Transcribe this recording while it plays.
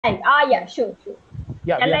Yeah, sure.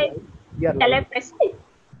 Yeah, Shall I live. press it?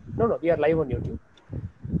 No, we are live on YouTube.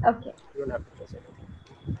 Okay. You don't have to press anything.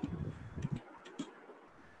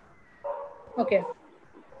 Okay.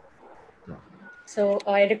 So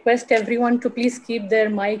I request everyone to please keep their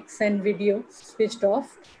mics and video switched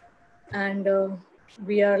off. And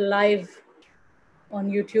we are live on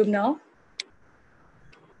YouTube now.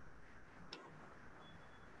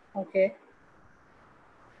 Okay.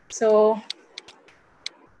 So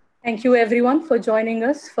thank you everyone for joining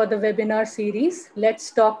us for the webinar series,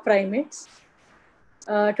 Let's Talk Primates.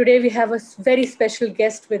 Today we have a very special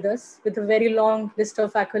guest with us with a very long list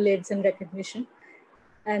of accolades and recognition.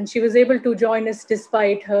 And she was able to join us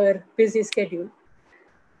despite her busy schedule.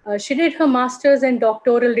 She did her master's and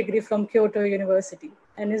doctoral degree from Kyoto University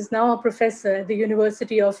and is now a professor at the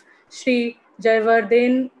University of Sri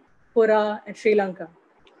Jayewardenepura at Sri Lanka.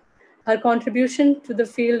 Her contribution to the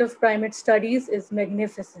field of primate studies is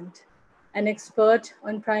magnificent. An expert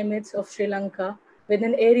on primates of Sri Lanka with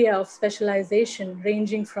an area of specialization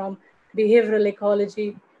ranging from behavioral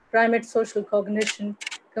ecology, primate social cognition,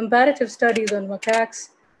 comparative studies on macaques,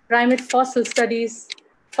 primate fossil studies,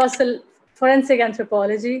 fossil forensic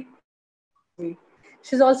anthropology.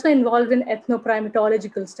 She's also involved in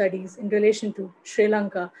ethnoprimatological studies in relation to Sri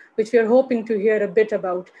Lanka, which we are hoping to hear a bit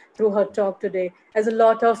about through her talk today, as a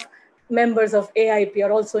lot of members of AIP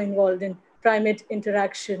are also involved in primate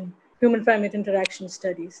interaction, human-primate interaction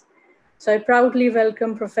studies. So I proudly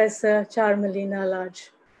welcome Professor Charmalie Nahallage.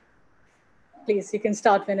 Please, you can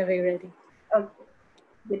start whenever you're ready. Okay.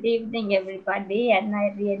 Good evening, everybody, and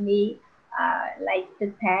I really like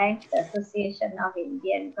to thank the Association of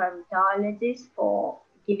Indian Primatologists for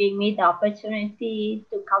giving me the opportunity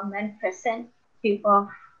to come and present few of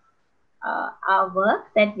our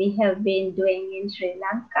work that we have been doing in Sri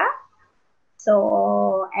Lanka.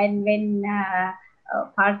 So, and when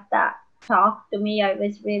Partha talked to me, I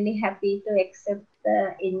was really happy to accept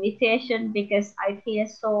the invitation because I feel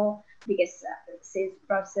so, because since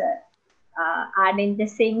Professor Anindya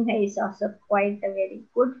Singh is also quite a very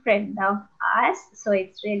good friend of ours. So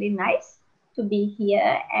it's really nice to be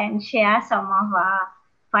here and share some of our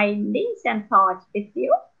findings and thoughts with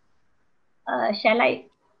you. Shall I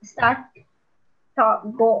start,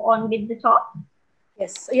 go on with the talk?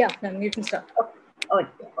 Yes, yeah, you can start.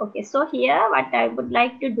 Okay. So here, what I would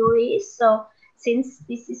like to do is, so since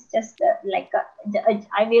this is just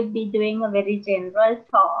I will be doing a very general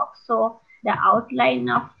talk. So the outline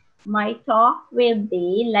of my talk will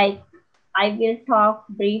be like, I will talk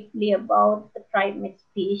briefly about the primate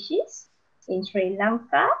species in Sri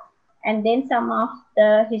Lanka, and then some of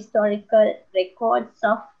the historical records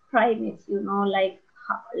of primates,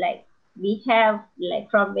 like we have,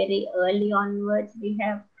 like from very early onwards, we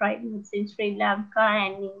have primates in Sri Lanka,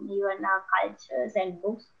 and in even our cultures and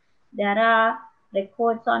books, there are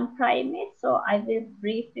records on primates. So I will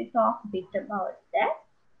briefly talk a bit about that.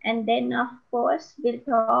 And then, of course, we'll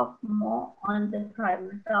talk more on the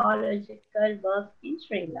primatological work in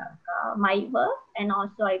Sri Lanka, my work, and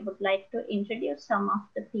also I would like to introduce some of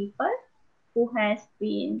the people who has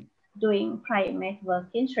been doing primate work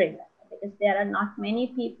in Sri Lanka, because there are not many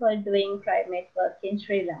people doing primate work in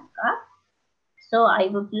Sri Lanka. So I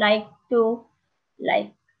would like to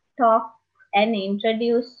talk and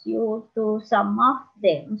introduce you to some of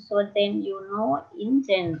them, so then you know in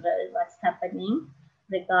general what's happening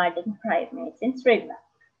regarding primates in Sri Lanka.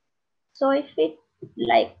 So if we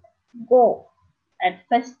go at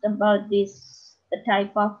first about this, the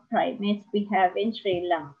type of primates we have in Sri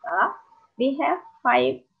Lanka, we have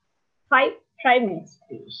five primate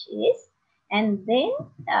species. And then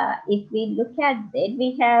if we look at that,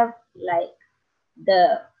 we have like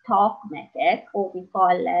the talk macaque, or we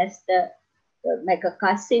call as the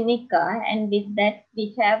Macaca sinica, and with that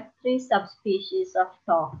we have three subspecies of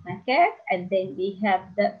talk macaque, and then we have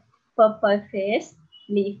the purple-faced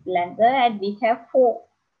leaf langur, and we have four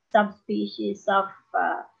subspecies of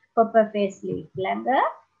purple-faced leaf langur,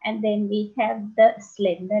 and then we have the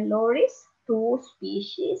slender loris, two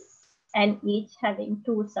species, and each having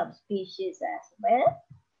two subspecies as well.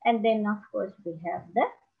 And then of course we have the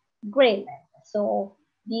grey langur. So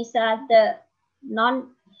these are the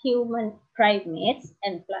non-human primates,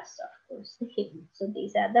 and plus of course the human. So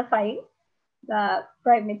these are the five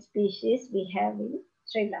primate species we have in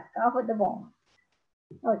Sri Lanka for the moment.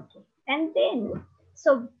 Okay, and then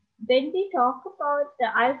so when we talk about the,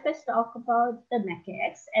 I'll first talk about the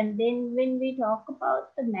macaques, and then when we talk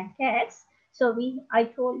about the macaques, so I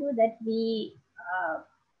told you that we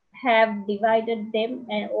have divided them,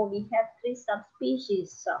 or we have three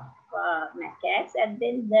subspecies of macaques, and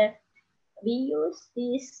then we use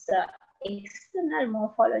these external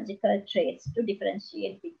morphological traits to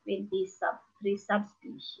differentiate between these three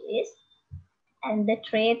subspecies. And the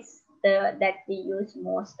traits that we use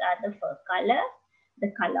most are the fur color,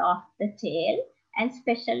 the color of the tail, and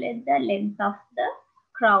especially the length of the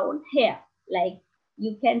crown hair. Like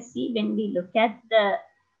you can see when we look at the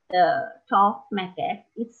top macaque,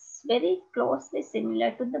 it's very closely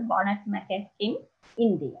similar to the bonnet macaque in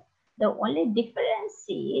India. The only difference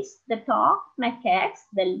is the top macaques,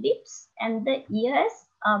 the lips and the ears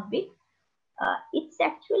are big. It's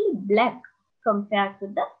actually black compared to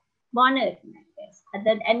the bonnet macaques.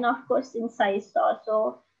 And of course, in size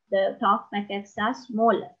also, the top macaques are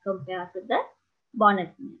smaller compared to the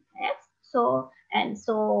bonnet macaques. So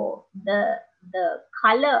the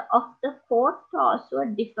color of the coat also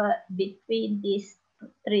differ between these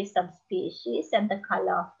three subspecies, and the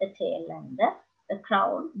color of the tail and the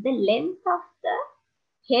crown. The length of the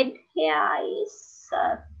head hair is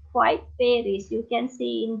quite varies. You can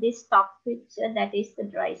see in this top picture, that is the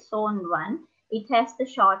dry zone one. It has the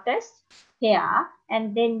shortest hair,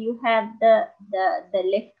 and then you have the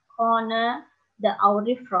left corner, the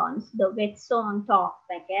aurifrons, the wet zone top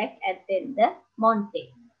macaque, and then the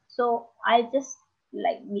montane. So I just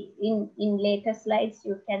like in later slides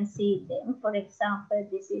you can see them. For example,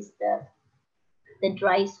 this is the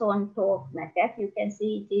dry zone top macaque. You can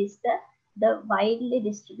see it is the widely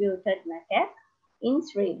distributed macaque in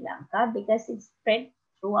Sri Lanka because it's spread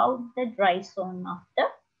throughout the dry zone of the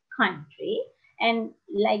country. And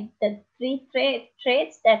like the three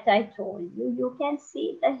traits that I told you, you can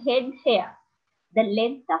see the head hair. The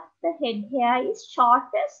length of the head hair is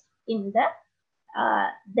shortest in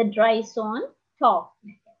the dry zone top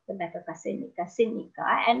macaque, the Macaca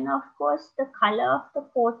sinica. And of course, the color of the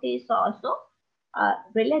coat is also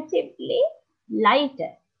relatively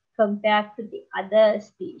lighter compared to the other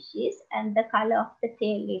species, and the color of the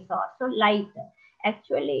tail is also lighter.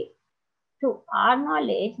 Actually, to our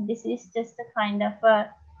knowledge, this is just a kind of a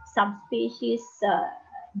subspecies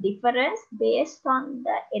difference based on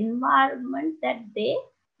the environment that they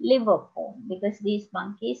live upon, because these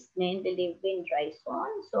monkeys mainly live in dry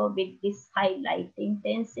zone. So with this high light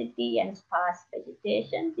intensity and sparse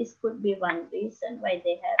vegetation, this could be one reason why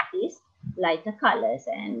they have these lighter colors.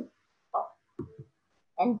 And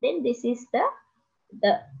then this is the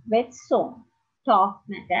wet zone top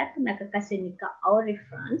macaque, Macaca sinica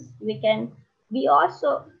aurifrons. We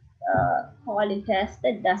also call it as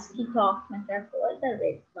the dusky top macaque or the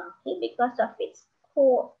red monkey because of its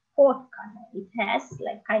coat color. It has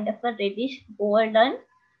like kind of a reddish golden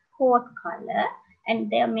coat color, and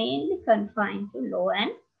they are mainly confined to low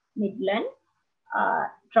and midland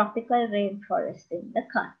tropical rainforest in the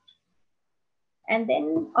country. And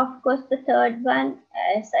then, of course, the third one,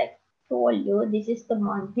 as I told you, this is the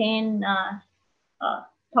montane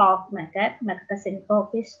top macaque, Macaca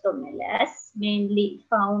sinica, mainly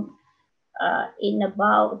found in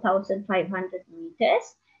about 1,500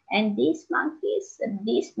 meters. And these monkeys,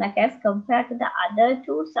 these macaques, compared to the other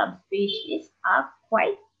two subspecies, are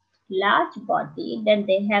quite large bodied, and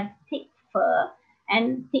they have thick fur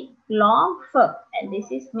and thick long fur. And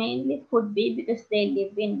this is mainly could be because they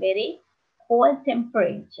live in very cold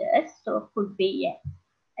temperatures, so could be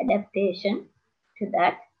an adaptation to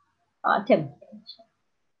that temperature.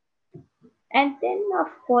 And then, of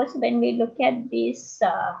course, when we look at this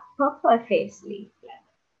purple face leaflet,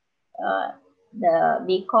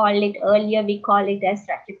 we call it as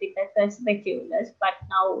Rachipithecus vetulus, but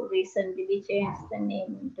now recently we changed the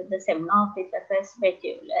name to the Semnopithecus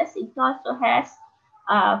vetulus. It also has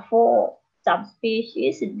 4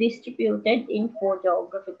 subspecies distributed in 4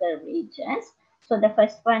 geographical regions. So the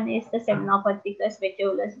first one is the Semnopithecus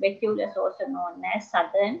vetulus, also known as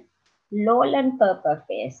southern lowland purple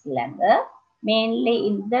face langur, mainly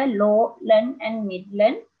in the lowland and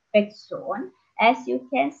midland wet zone. As you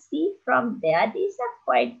can see from there, these are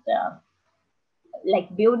quite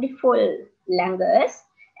like beautiful langurs,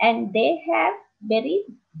 and they have very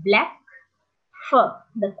black fur.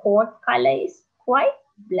 The coat color is quite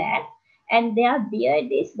black, and their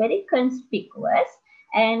beard is very conspicuous.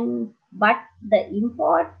 But the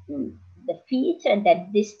feature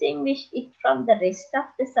that distinguishes it from the rest of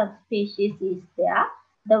the subspecies is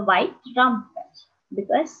the white rump patch,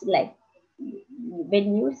 because like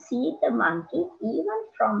when you see the monkey, even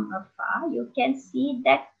from afar, you can see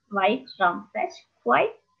that white rump patch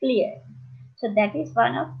quite clear. So that is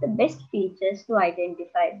one of the best features to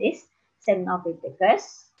identify this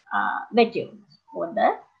Semnopithecus vetulus, or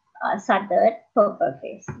the southern purple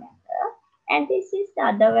face langur. And this is the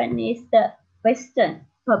other one is the western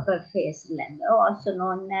purple face langur, also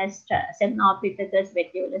known as Semnopithecus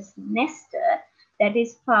vetulus nestor. that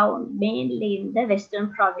is found mainly in the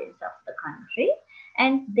western province of the country.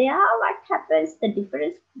 And there, what happens, the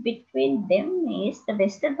difference between them is the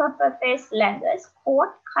western purple-faced langurs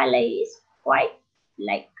coat color is quite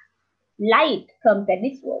like light compared,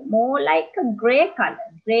 it's more like a gray color,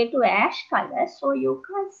 gray to ash color. So you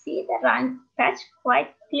can see the run patch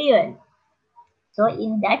quite clearly. So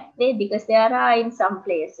in that way, because there are in some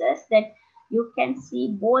places that you can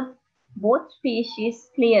see both species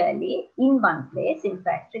clearly in one place,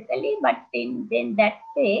 emphatically, but in that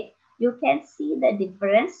way you can see the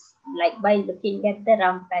difference like by looking at the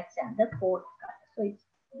rump patch and the coat color.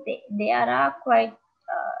 So there are quite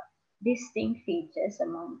distinct features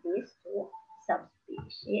among these two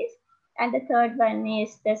subspecies. And the third one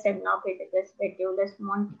is the Semnopithecus betulus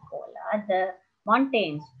monticola, the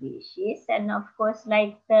montane species. And of course,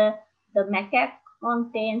 like the macaque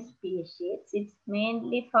montane species, it's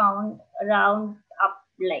mainly found around up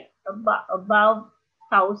like above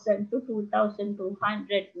 1000 to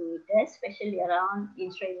 2200 meters, especially around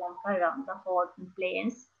in Sri Lanka, around the Horton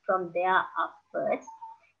Plains, from there upwards.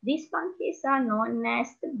 These monkeys are known as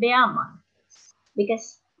the bear monkeys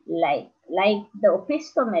because like the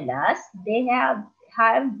Opisthomelas, they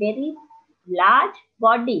have very large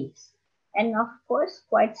bodies and of course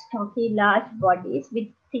quite stocky large bodies with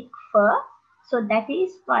thick fur. So that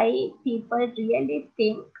is why people really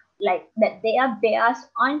think like that they are bears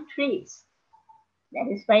on trees. That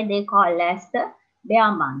is why they call as the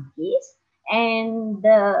bear monkeys. And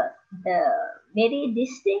the very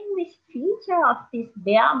distinguished feature of these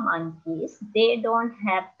bear monkeys, they don't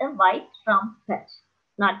have the white rump patch,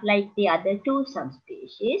 not like the other two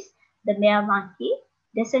subspecies. The bear monkey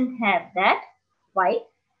doesn't have that white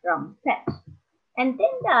rump patch. And then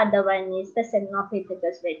the other one is the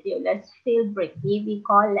Semnopithecus vetulus philbricki, we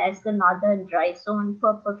call as the northern dry zone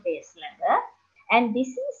purple-faced langur. And this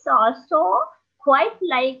is also quite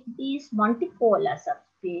like these Monticola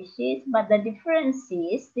subspecies, but the difference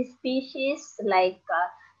is this species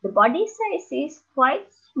the body size is quite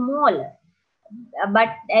smaller. But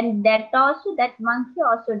and that monkey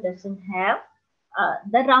also doesn't have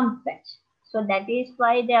the rump patch. So that is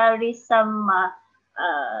why there is some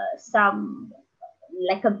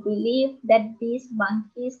like a belief that these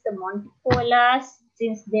monkeys, the Monticolas,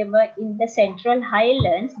 since they were in the central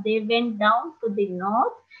highlands, they went down to the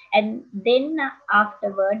north, and then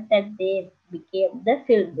afterward that they became the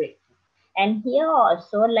philbricki. And here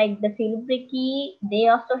also, like the philbricki, they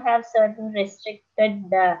also have certain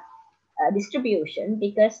restricted distribution,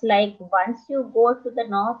 because like once you go to the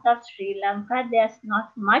north of Sri Lanka, there's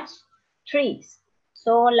not much trees.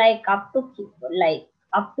 So like up to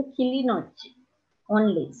Kilinochchi,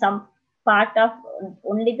 only some part of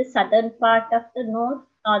only the southern part of the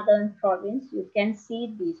northern province you can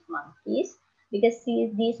see these monkeys, because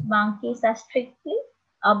these monkeys are strictly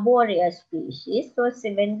arboreal species. So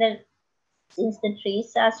since the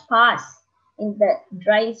trees are sparse in the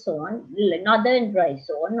dry zone, northern dry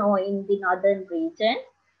zone, or in the northern region,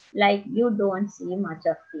 like you don't see much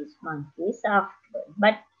of these monkeys after.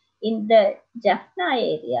 But in the Jaffna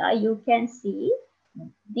area, you can see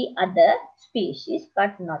the other species,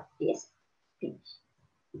 but not this species.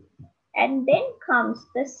 And then comes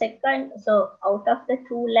the second, so out of the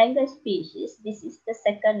two langur species, this is the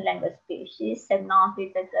second langur species,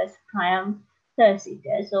 Semnopithecus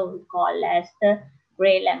triumph-thursitus, so we call as the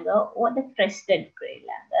grey langur or the crested grey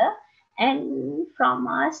langur. And from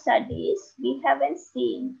our studies, we haven't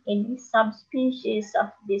seen any subspecies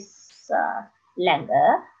of this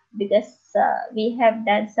langur, because we have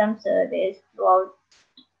done some surveys throughout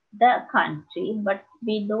the country, but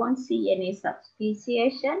we don't see any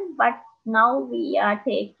subspeciation. But now we are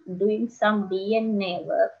doing some DNA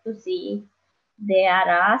work to see there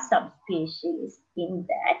are subspecies in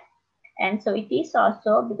that. And so it is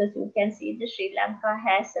also because you can see the Sri Lanka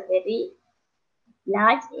has a very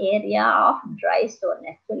large area of dry zone.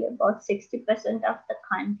 Actually, about 60% of the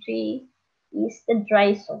country is the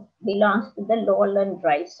dry zone, belongs to the lowland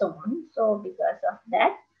dry zone. So because of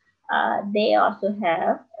that, they also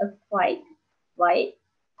have a quite wide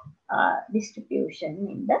distribution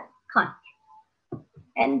in the country.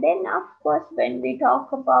 And then, of course, when we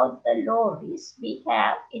talk about the loris, we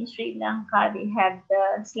have in Sri Lanka, we have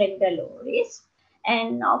the slender loris.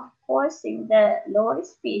 And of course, in the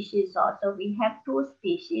loris species also, we have two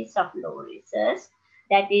species of lorises.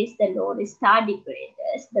 That is the Loris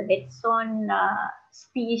tardigradus, the wet zone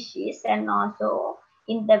species, and also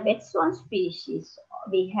in the wet zone species,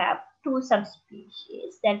 we have two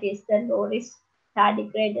subspecies. That is the Loris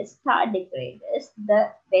tardigradus,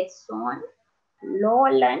 the wet zone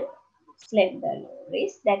lowland slender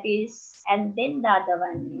loris. That is, and then the other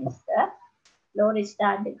one is the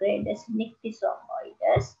Lorista degradus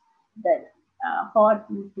nyctisomoides, the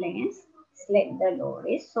horton plains, slender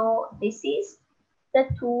loris. So this is the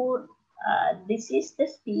two. This is the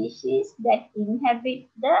species that inhabit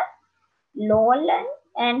the lowland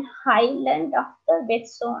and highland of the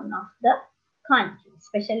west zone of the country,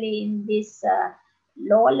 especially in this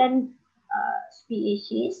lowland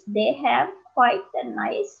species. They have quite a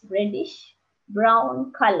nice reddish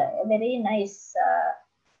brown color, a very nice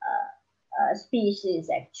species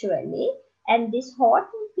actually. And this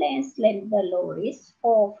Horton Plains slender loris,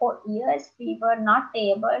 for years we were not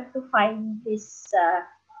able to find this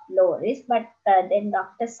loris, but then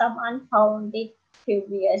Dr. Saman found it few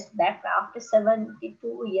years back after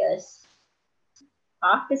 72 years.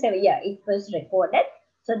 After 7 years, it was recorded.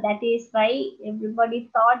 So that is why everybody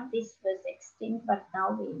thought this was extinct, but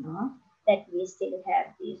now we know that we still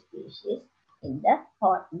have these species in the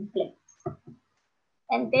Horton Plains.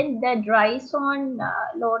 And then the dry zone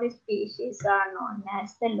loris species are known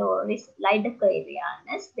as the Loris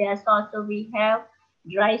lidocarianus. There's also we have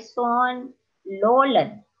dry zone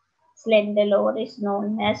lowland slender loris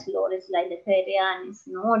known as Loris lidocarianus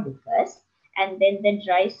nordicus, and then the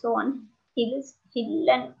dry zone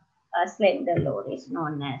hillen slender loris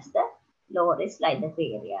known as the Loris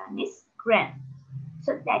lidocarianus grandis.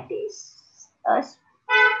 So that is a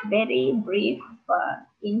very brief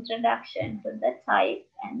introduction to the type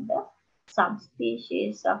and the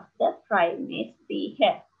subspecies of the primates we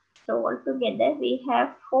have. So altogether we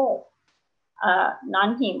have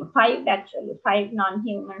five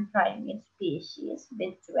non-human primate species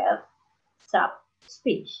with 12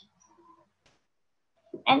 subspecies.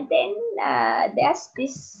 And then there's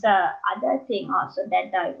this other thing also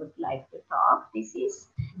that I would like to talk. This is,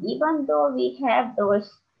 even though we have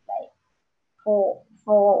those like four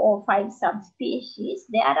or five subspecies,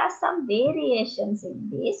 there are some variations in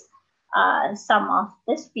this. Some of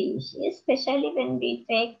the species, especially when we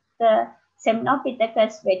take the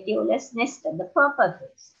Semnopithecus vetulus nestor, the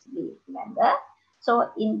purple-faced leaflanger. So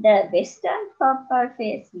in the western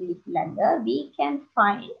purple-faced leaflanger, we can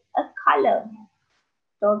find a color.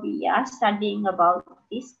 So we are studying about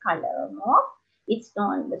this color morph. It's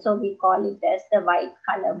known, so we call it as the white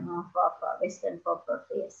color morph of western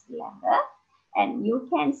purple-faced langer. And you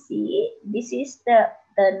can see this is the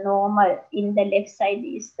normal. In the left side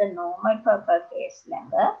is the normal purple-faced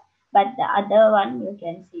langer, but the other one you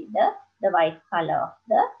can see the white color of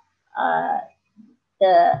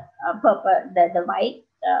the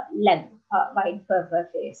white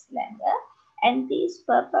purple-faced langer. And these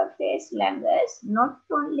purple-faced langers, not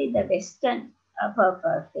only the western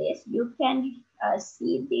purple-faced, you can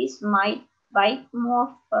see this white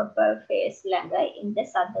morph purple-faced langer in the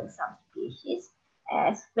southern subspecies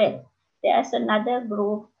as well. There's another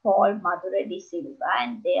group called Madura di Silva,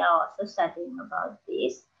 and they are also studying about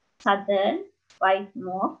this southern white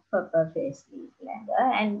morph purple-faced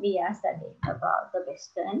leaflanger, and we are studying about the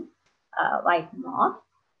western white morph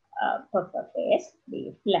purple-faced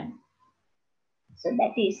leaflanger. So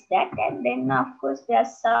that is that. And then of course there are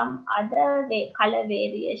some other color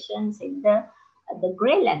variations in the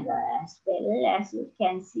gray langer as well. As you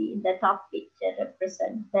can see, the top picture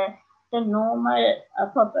represents the normal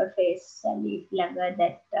purple-faced leaf langer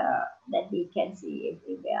that we can see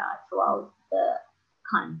everywhere throughout the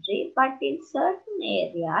country. But in certain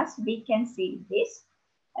areas, we can see this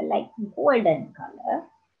like golden color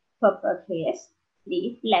purple-faced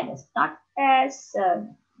leaf langers, not as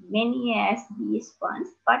many as these ones,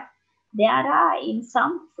 but there are in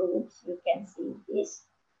some fruits you can see this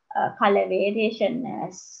color variation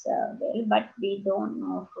as well, but we don't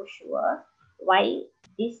know for sure why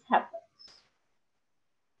this happens.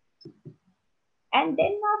 And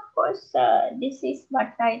then of course this is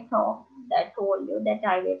what I told you that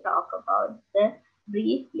I will talk about the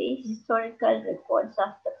briefly historical records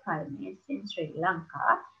of the primates in Sri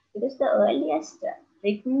Lanka, because the earliest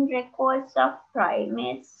written records of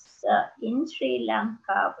primates in Sri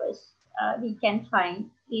Lanka we can find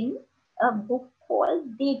in a book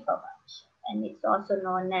called Deepavansh, and it's also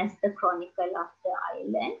known as the Chronicle of the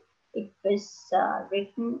Island. It was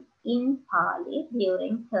written in Pali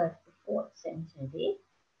during 3rd to 4th century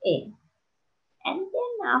AD. And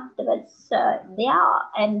then afterwards,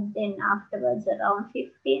 around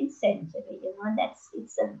 15th century,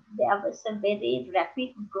 there was a very rapid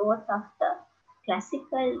growth of the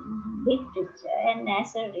classical literature, and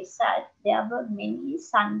as a result, there were many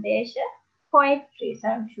Sandesha poetries.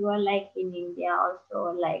 I'm sure, like in India,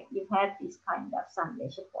 also, like you have this kind of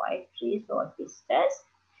Sandesha poetries or vistas,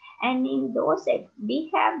 and in those we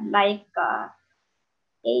have like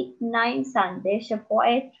 8-9 Sandesha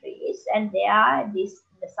poetries, and they are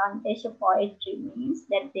the Sandesha poetry means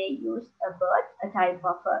that they use a bird,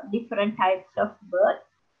 different types of bird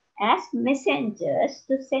as messengers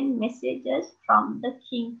to send messages from the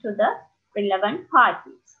king to the relevant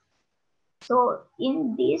parties. So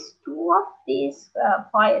in these two of these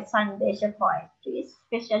Sandesha poetries,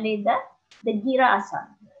 especially the Gira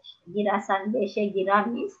Sandesha. Gira Sandesha, Gira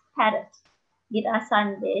means parrot. Gira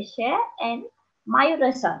Sandesha and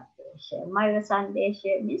Mayura Sandesha. Mayura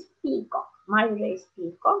Sandesha means peacock. Mayura is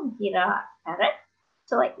peacock, Gira parrot.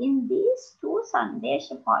 So in these two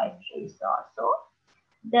Sandesha poetries also,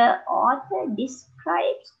 the author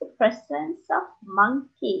describes the presence of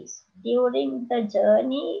monkeys during the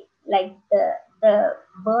journey, like the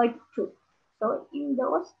bird took. So in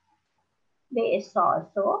those ways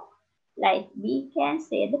also, like we can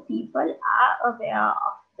say the people are aware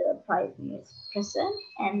of the primates present,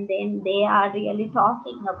 and then they are really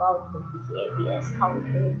talking about the behaviors, how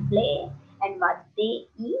they play and what they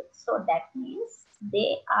eat. So that means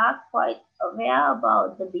they are quite aware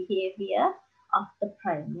about the behavior of the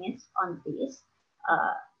primates on these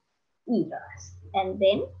eras. And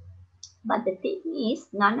then, but the thing is,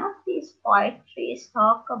 none of these poetries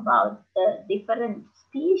talk about the different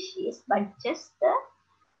species, but just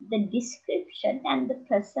the description and the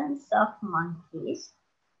presence of monkeys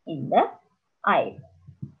in the island.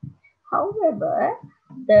 However,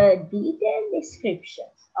 the detailed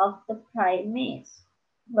descriptions of the primates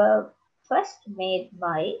were first made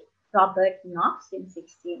by Robert Knox in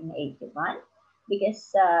 1681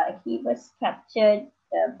 because he was captured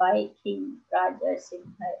by King Raja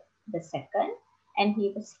Singha II, and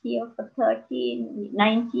he was here for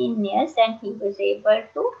 19 years, and he was able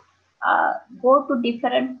to go to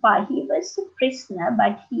different parts. He was a prisoner,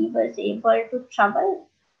 but he was able to travel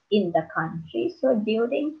in the country. So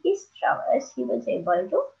during his travels, he was able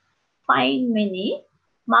to find many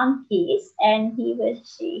monkeys, and he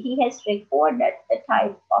has recorded the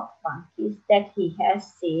type of monkeys that he has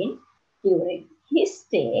seen during his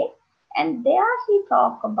stay. And there he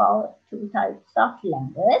talked about two types of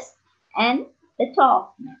langurs and the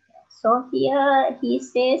top maker. So here he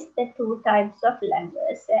says the two types of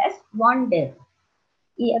langurs as wanderer.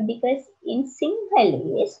 Yeah, because in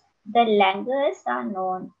Sinhalese, the langurs are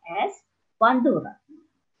known as Bandura.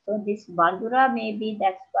 So this Bandura, maybe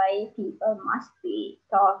that's why people must be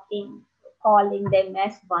calling them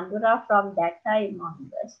as Bandura from that time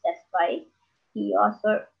onwards. That's why he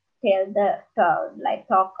also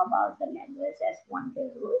talk about the langurs as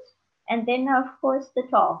Wanderers. And then of course the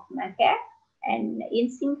top macaque, and in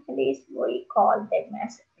Sinhalese we call them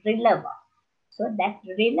as Rilava. So that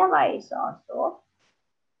Rilava is also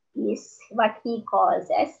is what he calls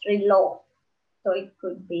as reload. So it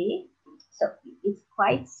could be, so it's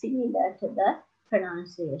quite similar to the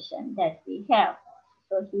pronunciation that we have.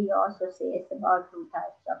 So he also says about two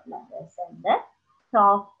types of langurs and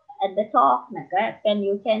the talk macaque, and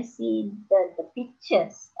you can see the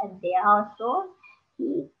pictures, and they also,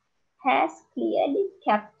 he has clearly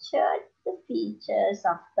captured the features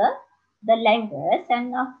of the langurs,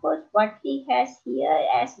 and of course what he has here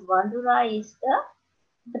as Vandura is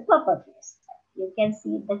the purple face. You can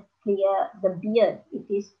see the beard. It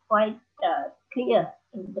is quite clear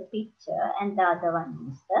in the picture, and the other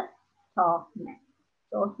one is the top man.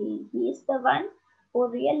 So he is the one who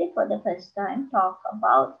really for the first time talk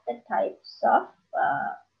about the types of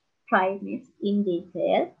primates in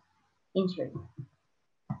detail in Sri Lanka.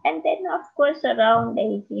 And then of course around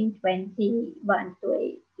 1821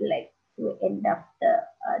 to end of the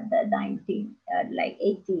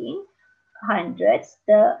 1800s,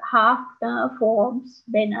 the Hafner, Forbes,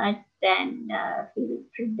 Bennett, and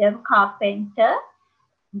Philip Carpenter,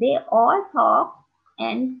 they all talk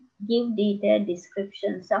and give detailed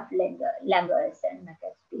descriptions of langurs and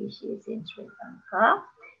macaque species in Sri Lanka.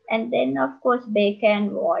 And then, of course, Baker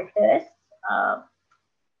and Walters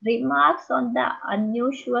remarks on the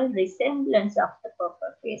unusual resemblance of the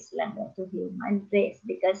purple-faced langur to human race,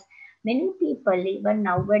 because many people even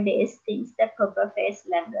nowadays think that purple-faced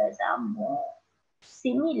langurs are more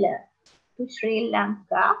similar to Sri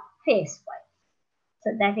Lanka face-wise.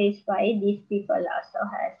 So that is why these people also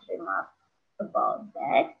has remarked about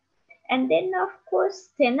that. And then of course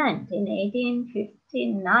Tennant in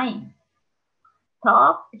 1859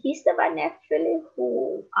 he's the one actually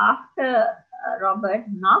who after Robert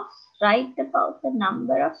Knox write about the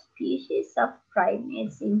number of species of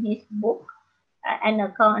primates in his book, an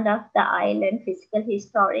account of the island, physical,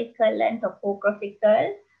 historical, and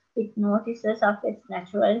topographical, with notices of its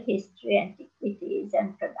natural history, antiquities,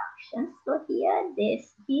 and productions. So here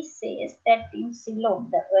he says that in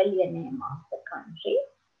Ceylon, the earlier name of the country,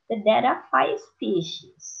 that there are 5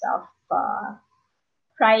 species of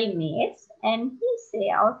primates, and he say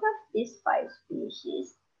out of these 5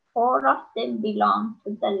 species, 4 of them belong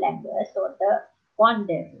to the laggers or the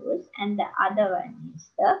wanderers, and the other one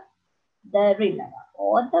is the rilla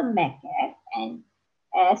or the macaque. And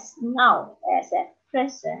as now, as at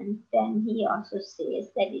present, then he also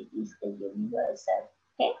says that it is the universal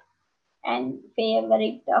pet and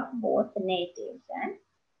favorite of both natives and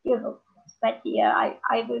Europeans. But here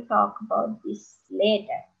I will talk about this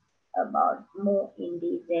later, about more in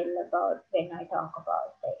detail about when I talk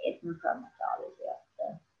about the ethnoprimatology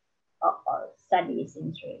of the studies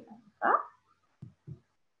in Sri Lanka.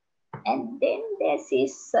 And then there's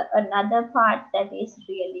this another part that is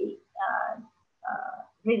really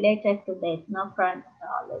related to the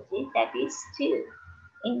ethnoprimatology, that is still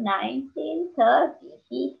in 1930,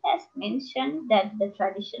 he has mentioned that the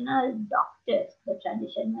traditional doctors, the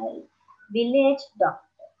traditional village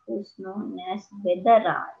doctor, who's known as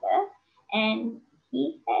Vedarala, and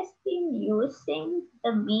he has been using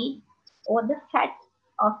the meat or the fat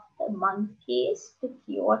of the monkeys to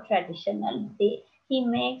cure traditional. He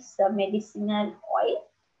makes a medicinal oil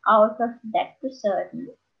out of that to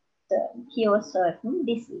cure certain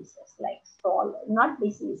diseases like not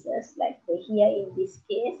diseases like here in this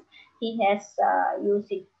case, he has used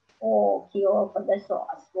it for cure for the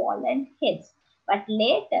swollen heads. But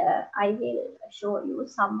later I will show you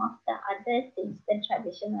some of the other things that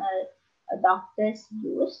traditional doctors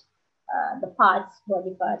use, the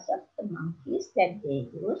body parts of the monkeys that they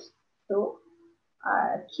use to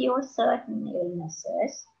cure certain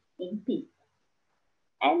illnesses in people.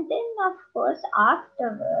 And then, of course,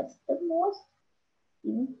 afterwards, the most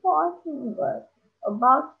important work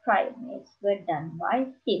about primates were done by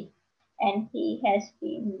him. And he has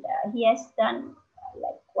done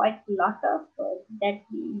like quite a lot of work that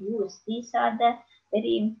we use. These are the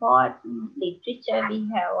very important literature we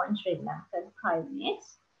have on Sri Lankan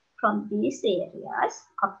primates from these areas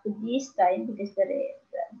up to this time, because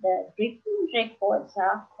the written records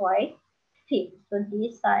are quite thick. So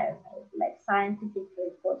these are like scientific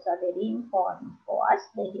reports are very important for us,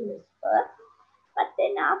 the his work. But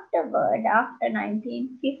then afterward, after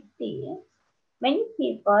 1950, many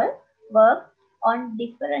people worked on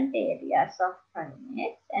different areas of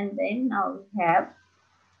primates, and then now we have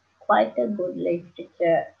quite a good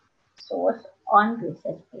literature source on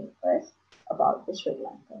research papers about the Sri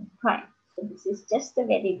Lankan primates. So this is just a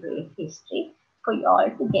very brief history for you all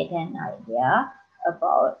to get an idea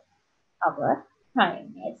about our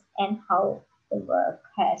primates and how the work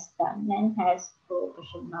has done and has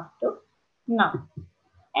progression up to now.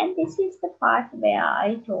 And this is the part where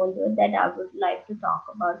I told you that I would like to talk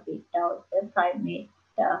about the primate,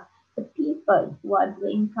 the people who are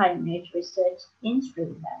doing primate research in Sri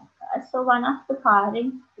Lanka. So one of the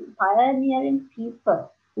pioneering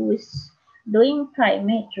people who is doing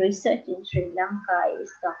primate research in Sri Lanka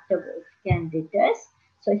is Dr. Wolfgang Ditters.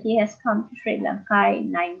 So he has come to Sri Lanka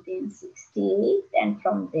in 1968, and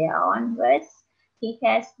from there onwards, he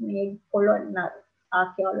has made Polonnaru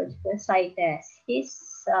archaeological site as his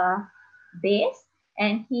base,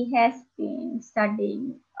 and he has been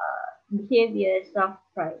studying behaviors of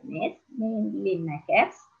primates, mainly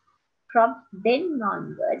macaques, from then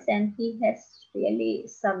onwards, and he has really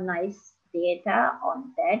some nice data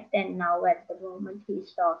on that. And now at the moment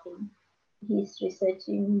he's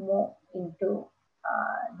researching more into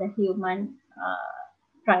the human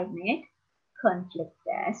primate conflict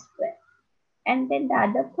as well. And then the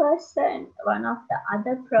other person, one of the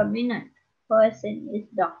other prominent person is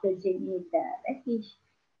Dr. Jenny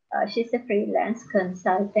Dara. She's a freelance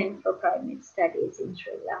consultant for primate studies in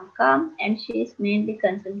Sri Lanka, and she is mainly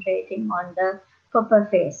concentrating on the purple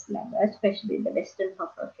face langur, especially the western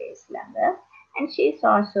purple face langur. And she's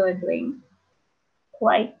also doing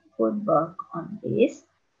quite good work on this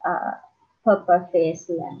purple face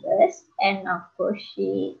langurs. And of course,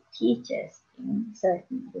 she teaches in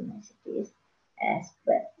certain universities as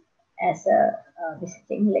well as a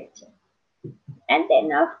visiting lecturer. And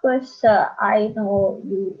then, of course, I know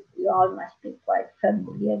you all must be quite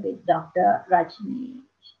familiar with Dr. Rajni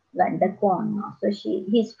Vandakorn. So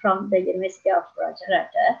he's from the University of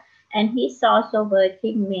Rajarata, and he's also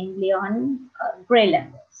working mainly on grey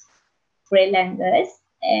langurs,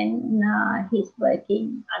 and he's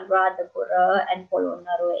working on Radhapura and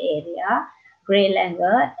Polonnaru area, grey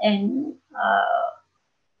langur, and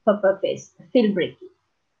purple-face filbricky,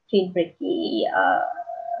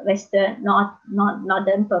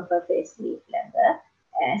 northern purple-face leaf langur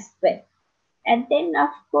as well. And then, of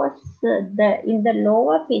course, in the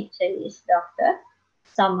lower picture is Dr.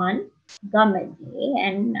 Saman Gamade,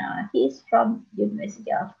 and he's from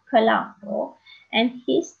University of Colombo, and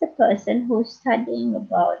he's the person who's studying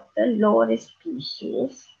about the loris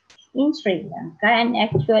species in Sri Lanka, and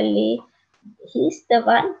actually he's the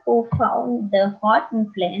one who found the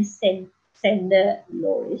Horton Plains sender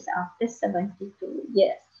loris after 72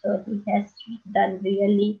 years. So he has done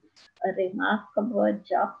really a remarkable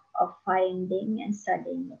job of finding and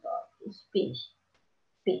studying about this species.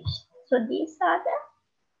 So these are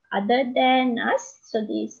the, other than us, so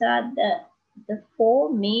these are the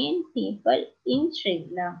four main people in Sri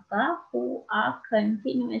Lanka who are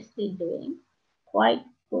continuously doing quite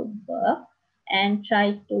good work and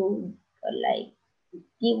try to like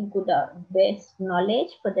give good best knowledge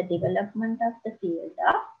for the development of the field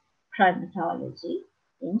of primatology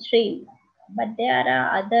in Sri Lanka. But there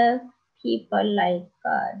are other people like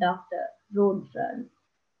Dr. Rudran,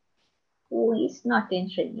 who is not in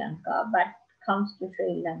Sri Lanka but comes to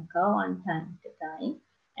Sri Lanka on time to time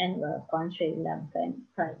and work on Sri Lankan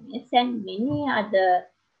primates, and many other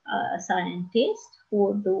scientists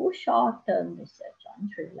who do short-term research on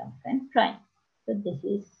Sri Lankan primates. So this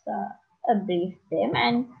is a brief them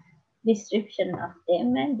and description of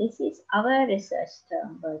them, and this is our research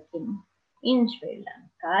term working in Sri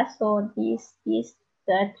Lanka. So these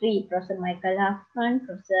three, Professor Michael Huffman,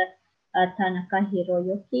 Professor Tanaka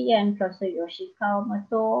Hiroyuki, and Professor Yoshikawa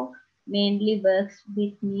Mato mainly works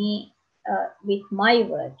with me with my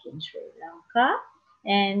work in Sri Lanka.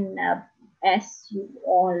 And as you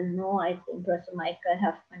all know, I think Professor Michael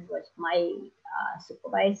Huffman was my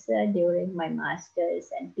supervisor during my master's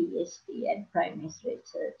and PhD at Primates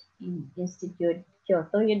Research Institute,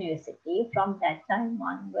 Kyoto University. From that time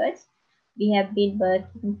onwards, we have been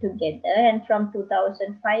working together, and from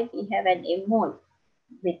 2005 we have an MOU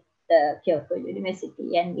with the Kyoto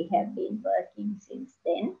University, and we have been working since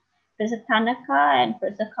then. Professor Tanaka and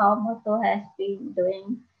Professor Kawamoto has been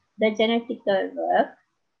doing the genetical work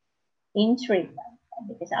in Sri Lanka,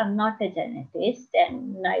 because I'm not a genetist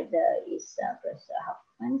and neither is Professor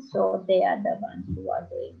Huffman. So they are the ones who are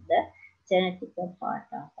doing the genetical part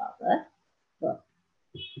of our work.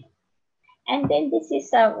 And then this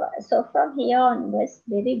is our, so from here onwards,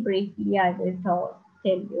 very briefly, I will tell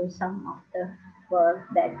you some of the work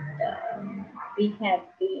that we have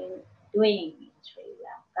been doing in Sri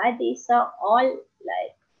Lanka. These are all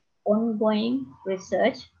like ongoing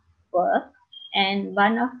research work. And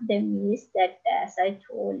one of them is that, as I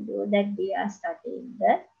told you, that we are studying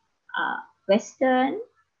the western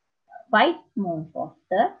white morph of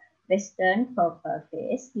the western purple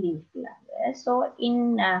face leaf clover. So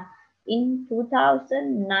in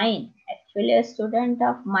 2009, actually a student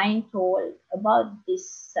of mine told about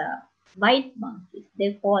this white monkeys.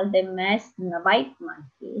 They call them as white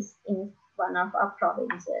monkeys in one of our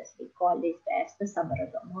provinces. We call it as the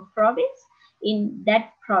Sabaragama province, in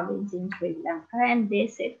that province in Sri Lanka, and they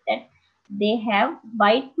said that they have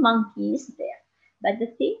white monkeys there. But the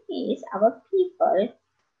thing is, our people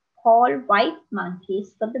call white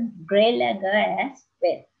monkeys for the grey lagger as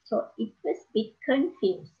well. So it was a bit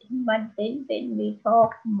confusing, but then when we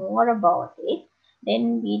talked more about it,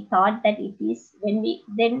 then we thought that it is,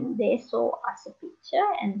 then they saw us a picture,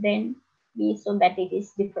 and then we saw that it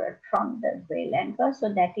is different from the grey lagger.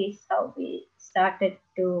 So that is how we started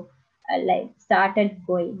to started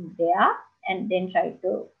going there, and then try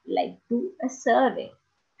to do a survey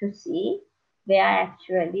to see where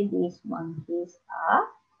actually these monkeys are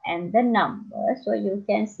and the number. So you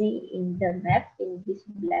can see in the map, in this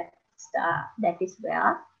black star, that is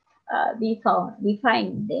where we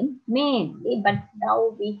find them mainly, but now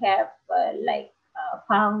we have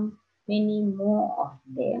found many more of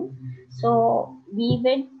them. So we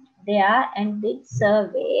went there and did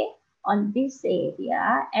survey on this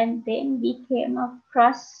area, and then we came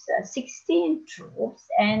across 16 troops,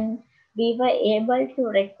 and we were able to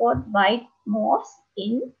record white morphs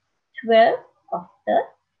in 12 of the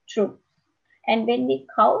troops. And when we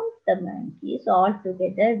count the monkeys all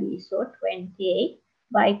together, we saw 28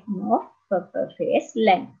 white morph purple face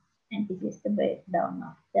length. And this is the breakdown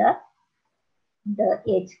of the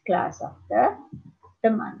age class of the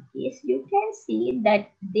monkeys. You can see that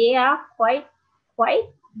they are quite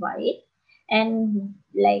white, and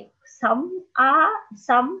some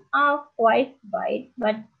are quite white,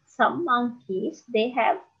 but some monkeys, they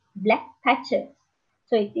have black patches.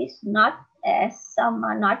 So it is not as, some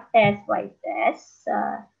are not as white as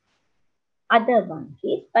other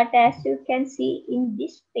monkeys, but as you can see in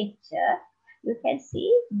this picture, you can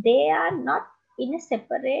see they are not in a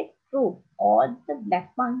separate group. All the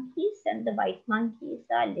black monkeys and the white monkeys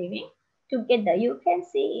are living together. You can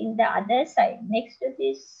see in the other side, next to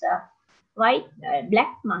this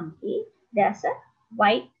black monkey, there's a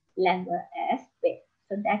white langur as well.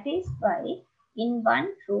 So that is why in one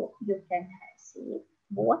troop you can see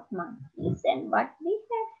both monkeys. And what we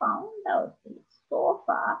have found out is so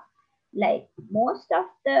far, like most of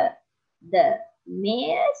the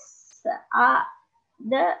males are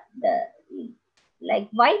the like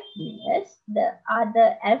white males, the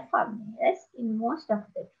other alpha males in most of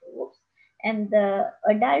the troops, and the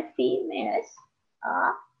adult females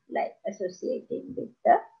are like associating with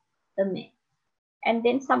the male. And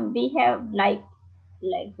then some we have like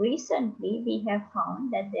recently we have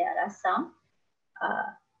found that there are some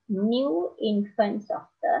new infants of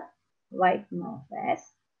the white morph as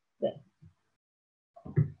well.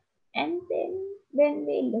 And then when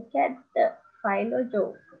we look at the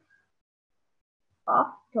phylogeography of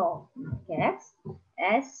dog macaques,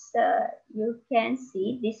 as you can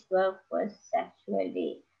see, this work was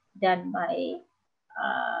actually done by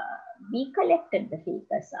we collected the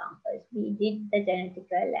fecal samples. We did the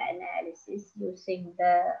genetical analysis using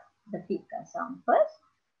the fecal samples,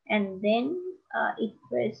 and then it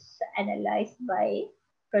was analyzed by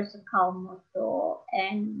Professor Kawamoto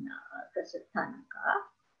and Professor Tanaka,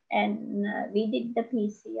 and we did the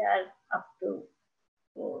PCR up to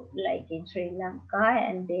like in Sri Lanka,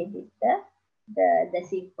 and they did the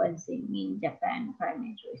sequencing in Japan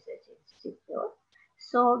Primate Research Institute.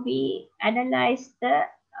 So we analyzed the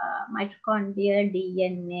mitochondrial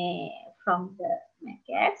DNA from the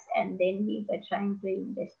macaques, and then we were trying to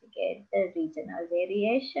investigate the regional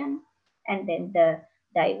variation, and then the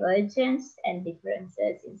divergence and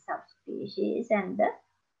differences in subspecies, and the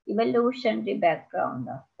evolutionary background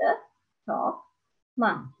of the top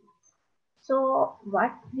monkey. So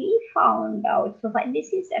what we found out, so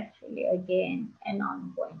this is actually again an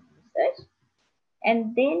ongoing research.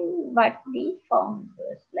 And then what we found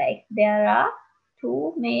was like there are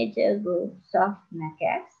two major groups of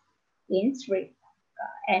macaques in Sri Lanka,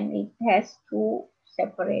 and it has two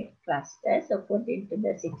separate clusters according to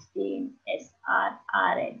the 16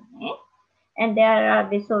 srRNA. And there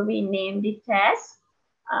are, so we named it as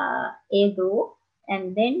A group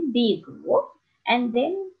and then B group. And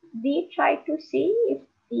then we try to see if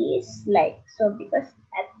these like, so because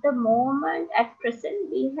at the moment, at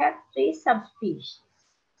present, we have 3 subspecies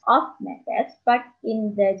of macaques, but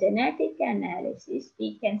in the genetic analysis,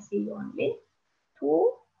 we can see only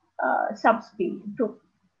 2 subspecies,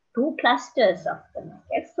 two clusters of the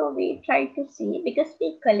macaques. So we try to see, because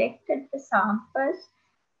we collected the samples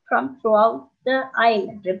from throughout the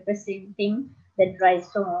island, representing the dry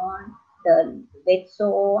zone, the wet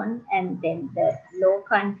zone, and then the low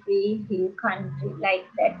country, hill country, like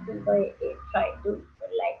that. We were try to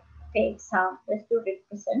like take samples to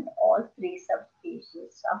represent all 3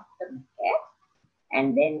 subspecies of the macaque.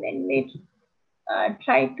 And then when we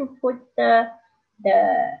try to put the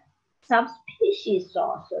subspecies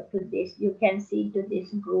also to this, you can see to this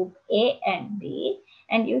group A and B,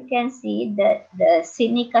 and you can see the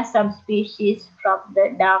Seneca subspecies from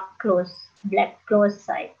the dark close, black close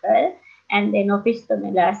cycle, and then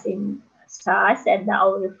Opisthomelas in stars and the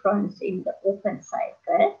aurifrons in the open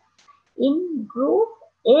cycle. In group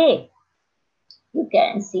A, you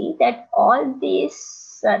can see that all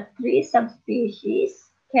these 3 subspecies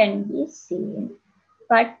can be seen,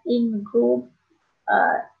 but in group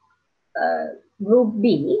group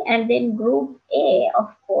B and then group A,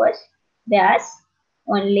 of course, there's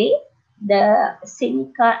only the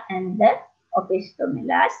Seneca and the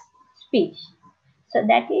Opisthomelas species. So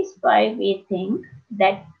that is why we think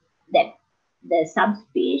that the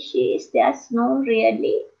subspecies, there's no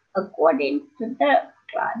really, according to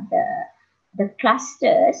the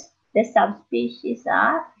clusters, the subspecies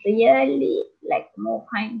are really like more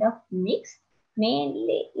kind of mixed,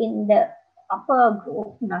 mainly in the upper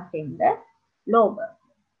group, not in the lower.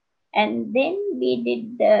 And then we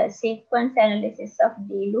did the sequence analysis of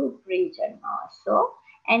the loop region also,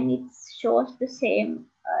 and it shows the same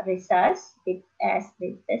results as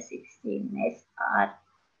with the 16S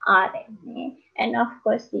RNA. And of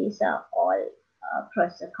course, these are all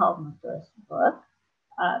Professor Kawamoto's work,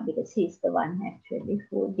 because he's the one actually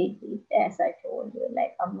who did it. As I told you,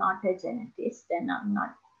 like I'm not a genetist and I'm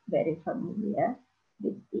not very familiar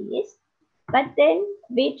with these. But then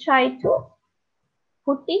we try to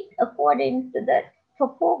put it according to the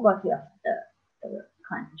topography of the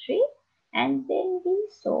country, and then we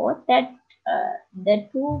saw that the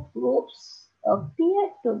 2 groups appear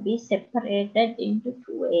to be separated into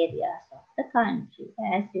 2 areas of the country.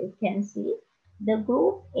 As you can see, the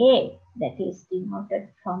group A, that is denoted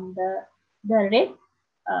from the red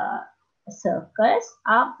circles,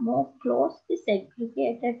 are more closely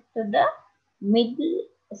segregated to the middle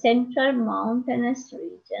central mountainous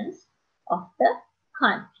regions of the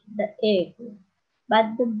country, the A group.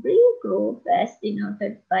 But the B group, as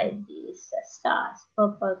denoted by these stars,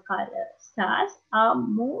 purple color stars, are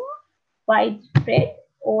more widespread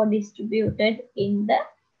or distributed in the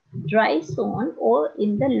dry zone or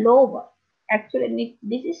in the lower. Actually,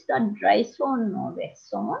 this is not dry zone nor wet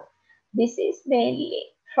zone. This is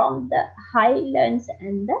mainly from the highlands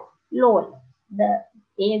and the lowlands. The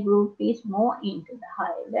A group is more into the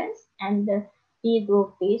highlands and the B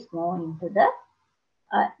group is more into the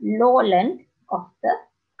lowland of the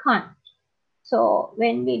country. So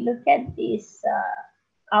when we look at this,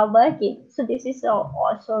 our working, so this is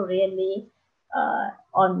also really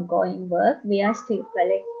ongoing work. We are still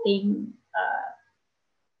collecting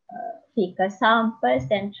fecal samples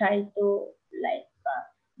and try to like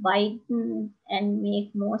widen and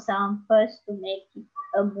make more samples to make it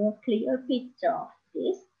a more clear picture of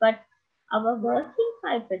this. But our working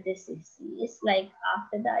hypothesis is like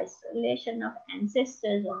after the isolation of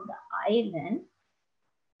ancestors on the island,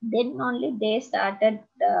 then only they started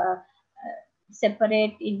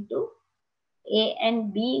separate into A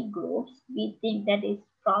and B groups. We think that is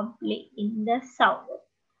probably in the south.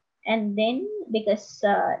 And then because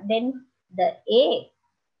then the A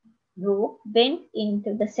group went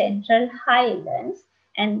into the central highlands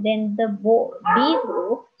and then the B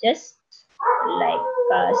group just like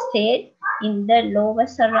stayed in the lower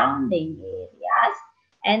surrounding areas,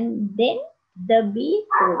 and then the B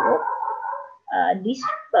group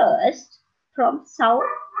dispersed from south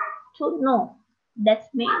to north. That's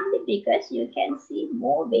mainly because you can see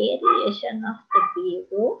more variation of the B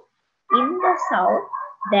group in the south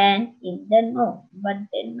than in the north. But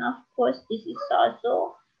then, of course, this is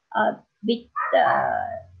also a bit,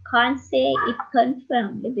 can't say it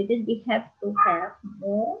confirmed because we have to have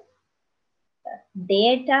more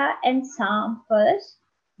data and samples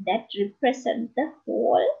that represent the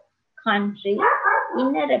whole country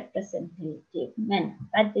in a representative manner.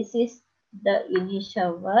 But this is the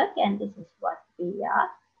initial work and this is what we are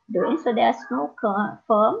doing. So there's no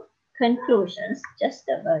firm conclusions, just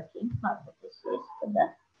the working hypothesis for the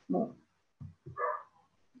moment.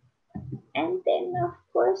 And then of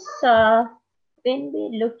course, when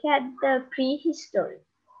we look at the prehistory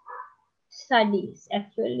studies,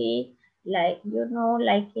 actually, like, you know,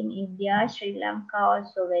 like in India, Sri Lanka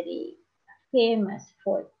also very famous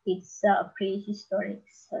for its prehistoric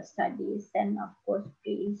studies and of course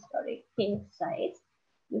prehistoric cave sites.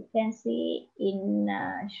 You can see in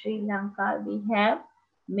Sri Lanka we have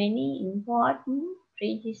many important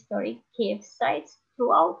prehistoric cave sites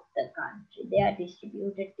throughout the country. They are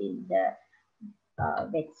distributed in the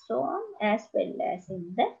wet zone as well as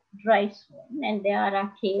in the dry zone, and there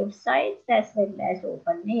are cave sites as well as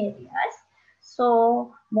open areas.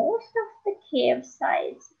 So most of the cave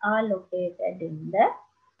sites are located in the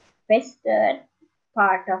western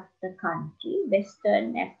part of the country,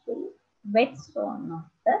 western actually wet zone of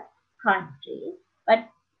the country, but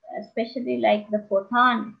especially like the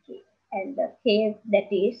Potana cave and the cave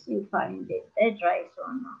that is you find in the dry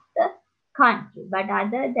zone of the country. But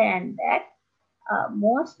other than that,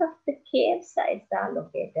 most of the cave sites are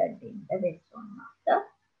located in the west zone of the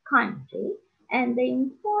country, and the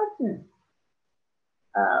important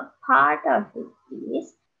part of it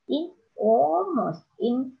is in almost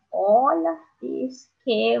in all of these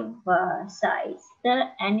cave sites, the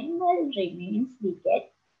animal remains we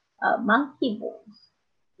get monkey bones.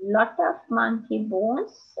 Lot of monkey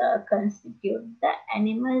bones constitute the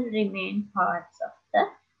animal remain parts of the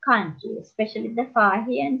country, especially the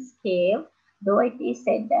Fahian's cave, though it is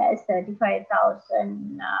said as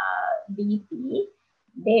 35,000 BP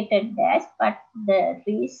dated as, but the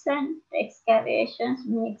recent excavations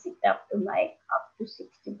makes it up to like up to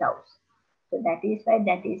 60,000. So that is why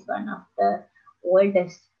that is one of the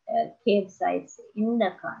oldest cave sites in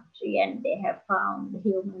the country, and they have found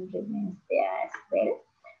human remains there as well.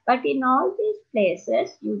 But in all these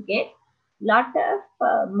places, you get lot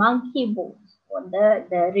of monkey bones or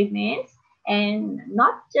the remains, and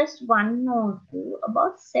not just one or two,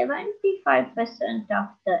 about 75% of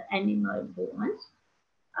the animal bones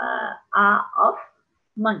are of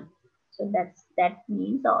monkey. So that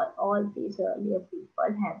means all these earlier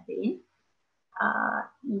people have been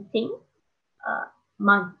eating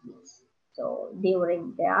monkeys. So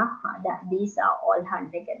during these are all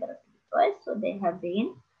hunter-gatherer people. So they have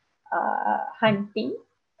been hunting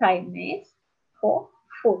primates for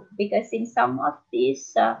food, because in some of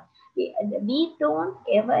these we don't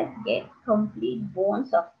ever get complete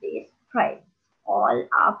bones of these primates. All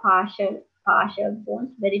are partial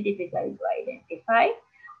bones, very difficult to identify.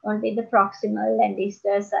 Only the proximal and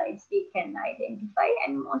distal sides we can identify,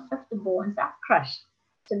 and most of the bones are crushed.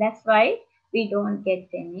 So that's why we don't get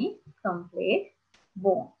any complete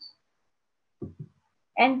bones.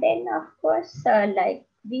 And then of course, like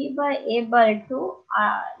we were able to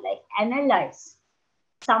like analyze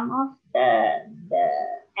some of the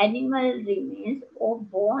animal remains or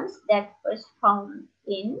bones that was found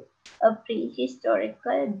in a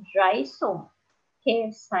prehistorical dry zone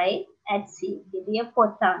cave site at Sri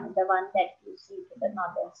Jayewardenepura, the one that you see to the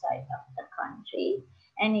northern side of the country.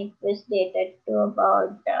 And it was dated to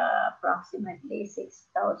about approximately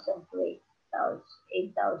 6,000 to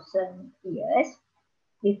 8,000 years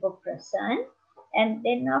before present. And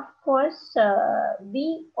then of course,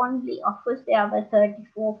 we only, of course, there were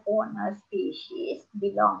 34 fauna species,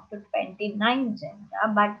 belong to 29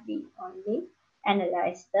 genera, but we only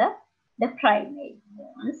analyzed the primate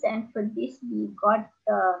bones. And for this, we got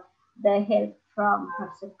the help from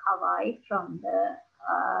Professor Kawai from the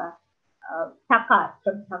Takai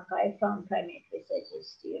from Primate Research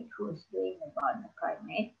Institute, who is doing about the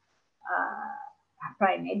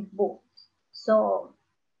primate bones. So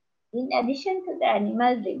in addition to the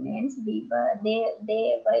animal remains, they were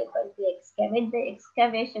able to excavate. The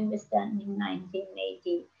excavation was done in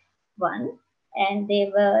 1981, and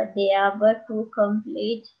there were two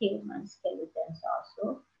complete human skeletons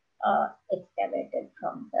also excavated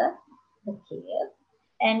from the cave.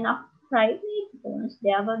 And of primate bones,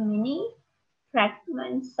 there were many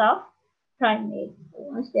fragments of primate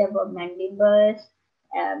bones. There were mandible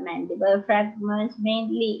fragments.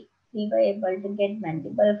 Mainly, we were able to get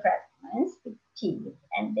mandible fragments with teeth,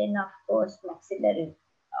 and then of course maxillary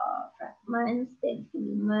fragments, then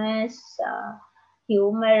femurs,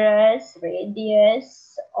 humerus,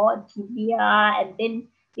 radius, or tibia, and then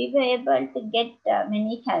we were able to get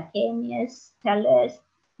many calcaneus, talus,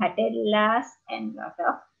 patellas, and lot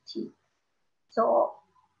of teeth. So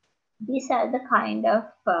these are the kind of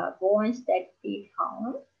bones that we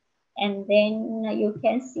found. And then you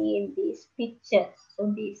can see in these pictures. So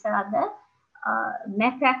these are the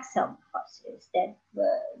macaque fossils that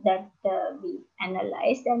we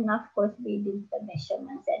analyzed, and of course we did the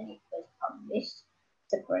measurements, and it was published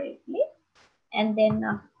separately. And then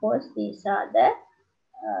of course these are the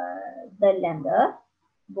Langer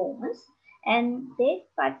bones. And then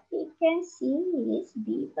what we can see is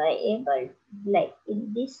we were able, like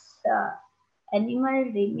in this animal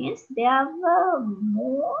remains, there were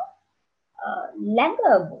more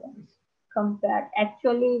Langer bones compared.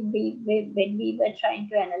 Actually, when we were trying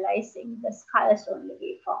to analyzing the skulls only,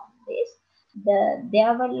 we found this.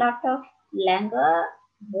 There were a lot of Langer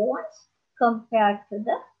bones compared to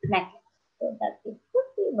the macaques. So that it could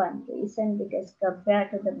be one reason, because compared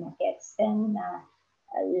to the macaques and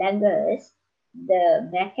Langers, the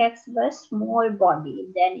macaques were small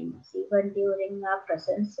bodied animals. Even during our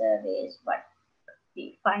present surveys, what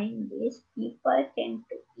we find is people tend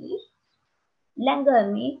to eat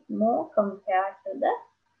Langer meat more compared to the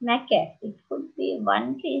macaque. It could be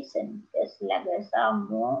one reason, because Langers are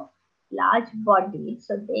more large bodied,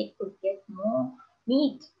 so they could get more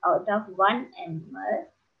meat out of one animal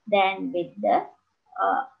than with the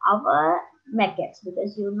our macaques,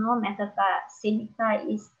 because you know Macaca sinica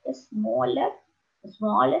is the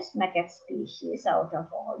smallest macaque species out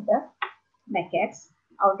of all the macaques,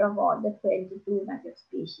 out of all the 22 macaque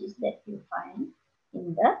species that you find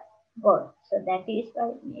in the world. So that is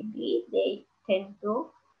why maybe they tend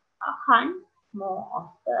to hunt more of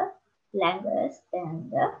the langurs than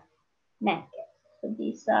the macaques. So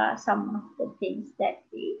these are some of the things that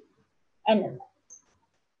we analyze.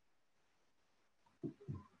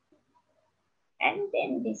 And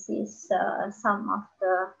then this is some of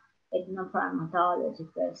the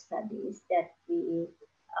ethnoprimatological studies that we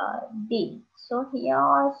did. So here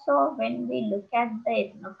also, when we look at the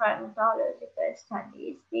ethnoprimatological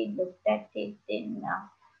studies, we looked at it in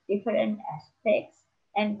different aspects.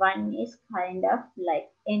 And one is kind of like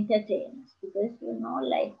entertainment, because you know,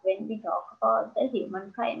 like when we talk about the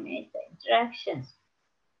human primate interactions,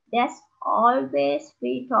 there's always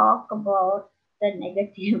we talk about the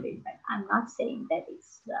negative impact. I'm not saying that it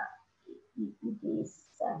is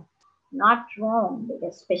not wrong,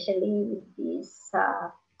 because especially with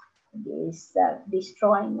this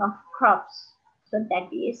destroying of crops. So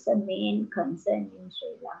that is a main concern in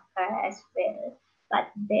Sri Lanka as well. But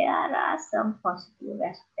there are some positive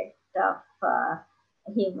aspects of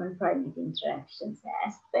human primate interactions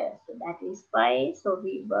as well. So that is why, so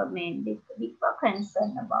we were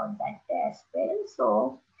concerned about that as well.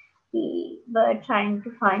 So we were trying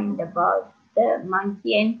to find about the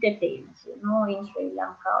monkey entertainers, you know, in Sri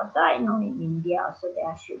Lanka also. I know in India also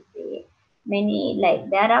there should be many, like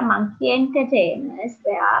there are monkey entertainers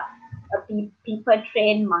where people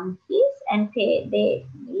train monkeys, and they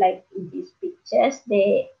like in these pictures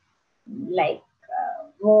they like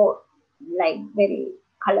wore like very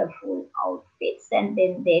colorful outfits, and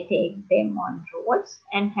then they take them on roads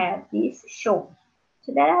and have these shows.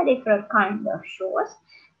 So there are different kind of shows,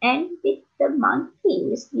 and with the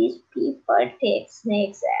monkeys, these people take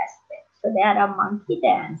snakes as well. So there are monkey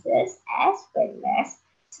dances as well as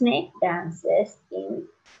snake dances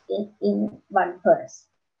in one person.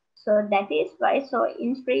 So that is why, so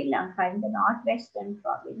in Sri Lanka, in the northwestern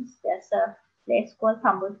province, there's a place called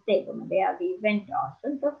Sambuttegama. There we went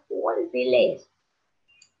also. The whole village,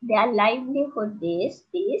 their livelihood is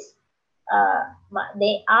this.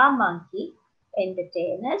 They are monkey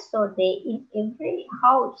entertainers. So they, in every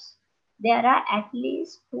house, there are at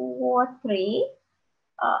least 2 or 3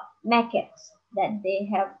 macaques that they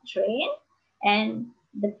have trained, and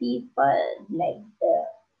the people, like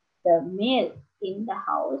the male in the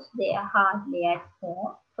house, they are hardly at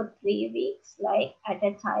home for 3 weeks, like at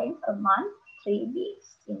a time, a month, 3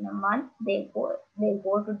 weeks in a month, they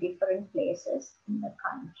go to different places in the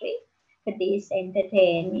country for these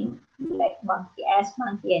entertaining, like monkey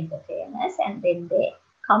entertainers, and then they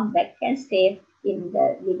come back and stay in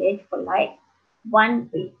the village for like 1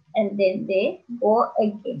 week, and then they go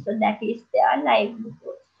again. So that is their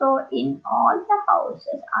livelihood. So in all the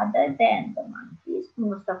houses, other than the monkeys,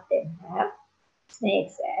 most of them have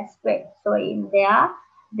snakes as well. So in there,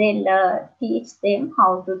 they'll teach them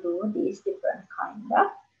how to do these different kind of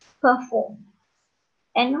performance.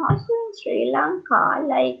 And also in Sri Lanka,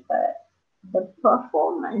 like the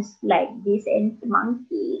performance, like this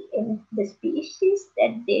monkey and the species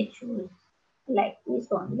that they choose, like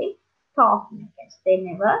is only talk makers. They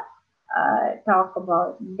never talk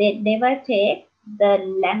about, they never take the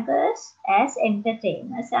langurs as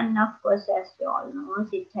entertainers. And of course, as you all know,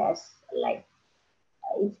 it has like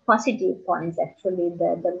its positive points actually,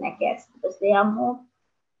 the macaques, because they are more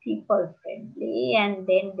people friendly, and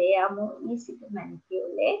then they are more easy to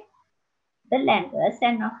manipulate, the langurs,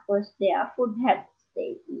 and of course their food habits,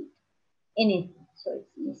 they eat anything. So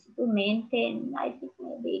it's easy to maintain. I think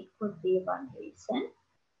maybe it could be one reason,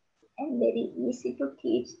 and very easy to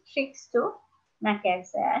teach tricks to macaques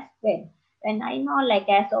as well. And I know, like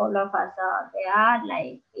as all of us are, they are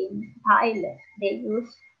like in Thailand, they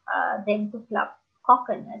use them to pluck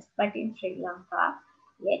coconuts, but in Sri Lanka,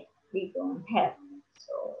 yet we don't have.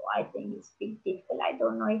 So I think it's bit difficult. I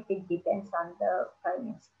don't know if it depends on the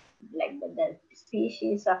primates, like the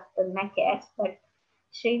species of the macaques, but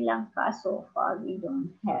Sri Lanka so far we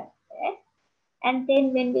don't have that. And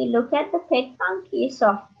then when we look at the pet monkeys,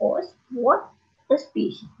 of course, both the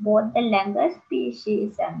species, both the langur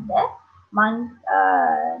species and the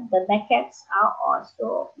macaques are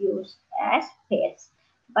also used as pets.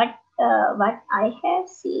 But what I have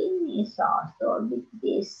seen is also with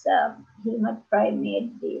this human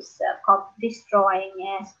primate, this crop destroying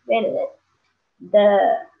as well,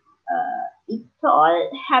 the it all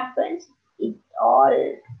happens, it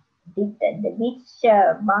all depends, which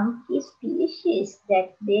monkey species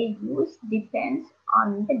that they use depends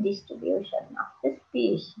on the distribution of the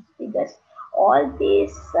species, because all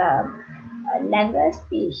these langur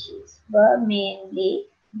species were mainly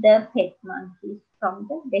the pet monkeys from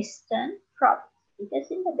the western province,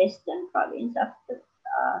 because in the western province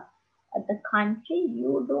of the country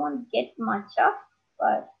you don't get much of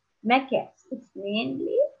macaques. It's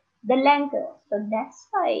mainly the langur. So that's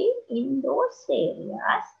why in those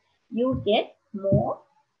areas you get more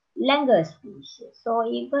langur species. So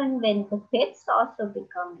even when the pets also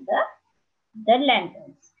become the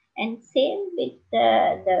langurs. And same with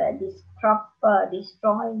this crop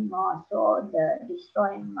destroying, also the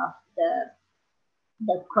destroying of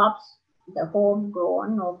the crops, the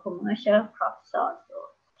homegrown or commercial crops also.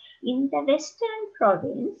 In the western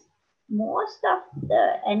province, most of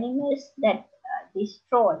the animals that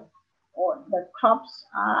destroy or the crops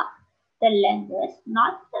are the langurs,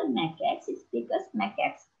 not the macaques. It's because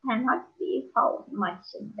macaques cannot be found much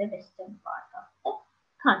in the western part of the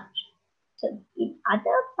country. So in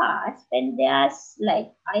other parts, when there's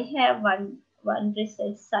like, I have one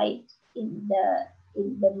research site in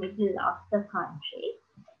the middle of the country,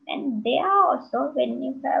 and there also, when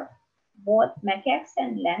you have both macaques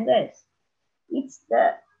and langurs, it's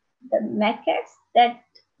the macaques that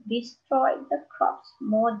destroy the crops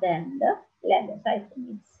more than the langurs. I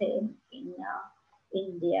think it's same in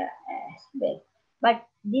India as well. But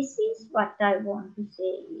this is what I want to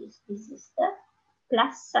say is, this is the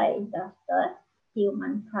plus side of the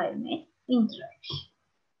human primate interaction,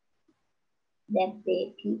 that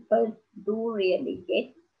people do really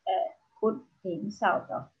get good things out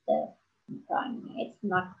of the primates,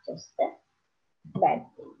 not just the bad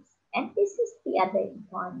things. And this is the other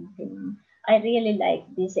important thing. I really like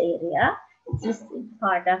this area. It is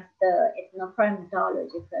part of the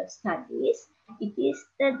ethnoprimatological studies. It is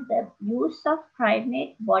the use of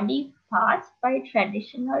primate body parts by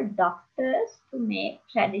traditional doctors to make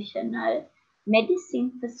traditional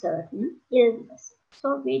medicine for certain illnesses.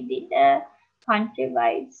 So we did a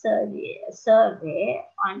countrywide survey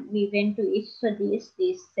on, we went to each of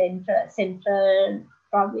these central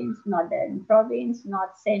province, northern province,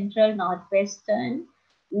 north central, northwestern,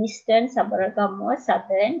 eastern, Sabaragamuwa,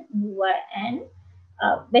 southern, Nuwa, and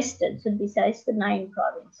western. So besides the 9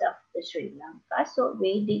 provinces of the Sri Lanka. So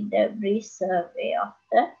we did a brief survey of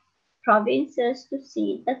the provinces to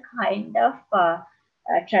see the kind of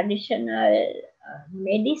traditional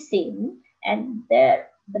medicine and the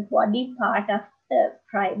body part of the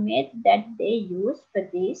primate that they use for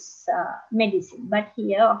this medicine. But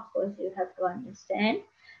here, of course, you have to understand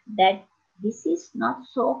that this is not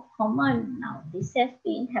so common now. This has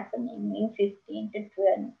been happening in 15 to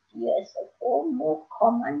 20 years ago, more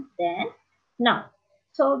common than now.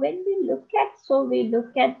 So when we look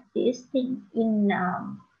at this thing in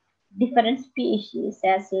different species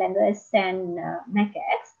as langurs and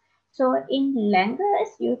macaques. So in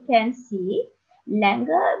langurs, you can see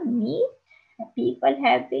langur meat. People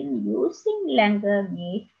have been using langur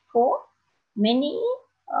meat for many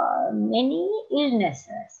many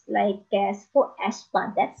illnesses, like as for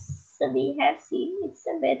asthma. That's we have seen. It's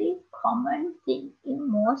a very common thing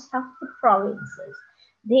in most of the provinces.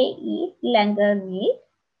 They eat langur meat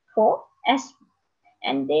for asthma.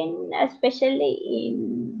 And then especially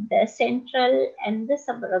in the central and the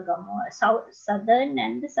Sabaragamuwa, southern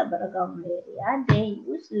and the Sabaragamuwa area, they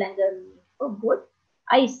use langur meat for good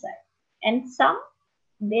eyesight. And some,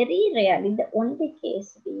 very rarely, the only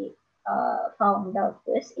case we found out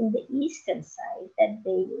was in the eastern side that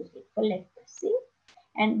they use it for leprosy.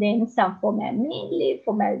 And then some for mainly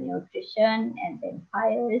for malnutrition, and then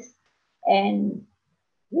fires, and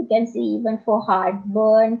you can see even for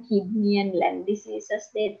heartburn, kidney and lung diseases,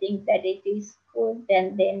 they think that it is good.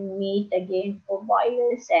 And then meat again for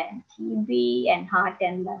boils and TB and heart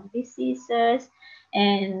and lung diseases.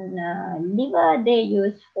 And liver they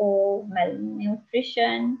use for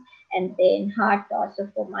malnutrition, and then heart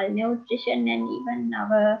also for malnutrition. And even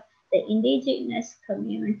the indigenous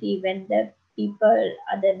community, when the people,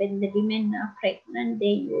 when the women are pregnant,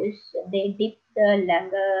 they dip the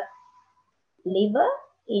langur liver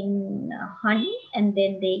in honey and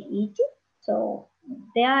then they eat it. So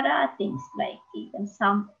there are things like even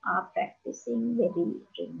some are practicing very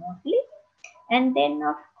remotely. And then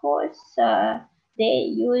of course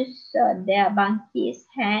they use their monkeys'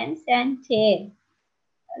 hands and tail,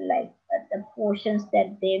 like the portions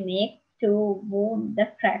that they make to wound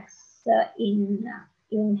the cracks in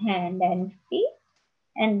hand and feet.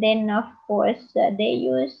 And then of course they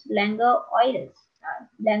use langur oils.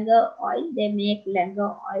 Langur oil, they make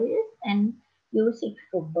langur oil and use it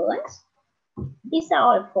for burns. These are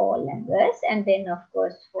all for langurs. And then of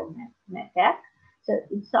course for macaque. So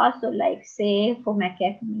it's also like, say, for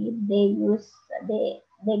macaque meat, they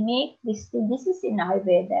make this. This is in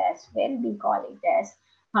Ayurveda as well. We call it as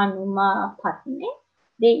Hanuma Patne.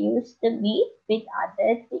 They use the meat with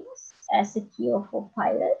other things as a cure for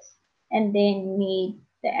piles. And then meat,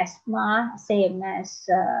 the asthma, same as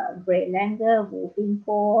grey langur, whooping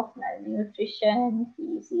cough, malnutrition,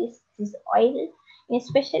 feces, this oil.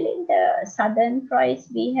 Especially in the southern tribes,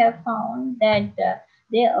 we have found that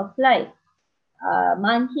they apply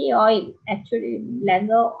monkey oil, actually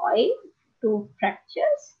langur oil, to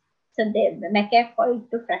fractures. So the macaque oil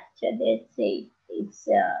to fracture, they say it's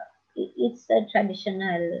a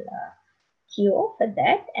traditional cure for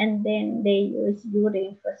that. And then they use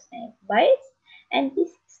urine for snake bites. And this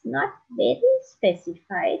is not very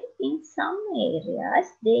specified. In some areas,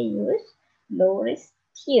 they use low risk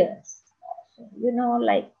tears. You know,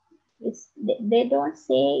 like they don't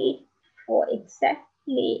say it for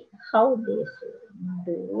exactly how they should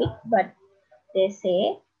do it, but they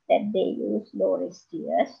say that they use low risk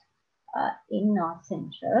tears in North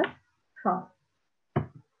Central France.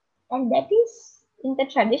 And that is in the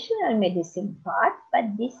traditional medicine part,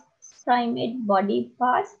 but this primate body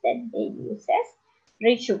parts that they use as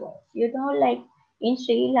rituals. You know, like in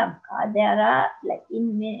Sri Lanka, there are, like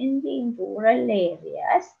mainly in rural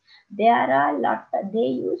areas, there are they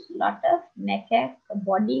use lot of macaque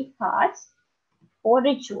body parts for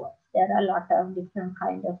rituals. There are a lot of different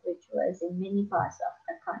kind of rituals in many parts of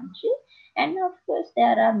the country. And of course,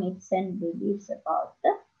 there are myths and beliefs about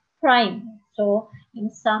the primate. So in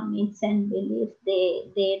some myths and beliefs,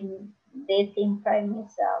 they think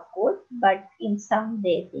primates are good, but in some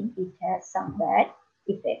they think it has some bad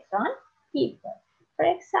effects on people. For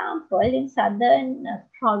example, in southern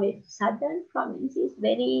province is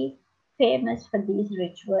very famous for these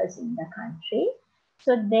rituals in the country.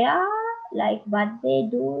 So they are like what they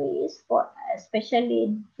do is for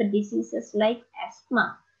especially for diseases like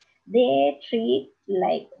asthma. They treat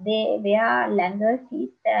like they wear langur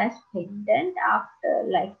teeth as pendant after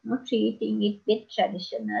like treating it with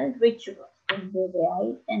traditional rituals. And they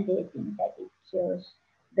wear it and they think that it cures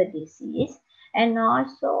the disease. And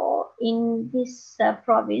also in this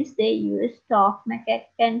province, they use dog macaque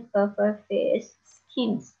and purple face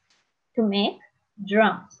skins to make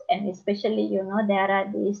drums. And especially, there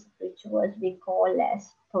are these rituals we call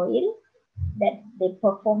as toil, that they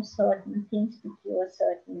perform certain things to cure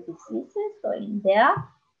certain diseases. So in there,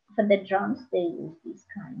 for the drums, they use these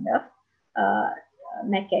kind of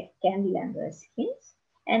macaque and langur skins.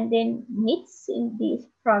 And then myths in this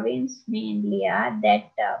province mainly are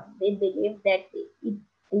that they believe that it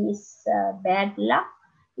is bad luck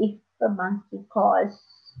if a monkey calls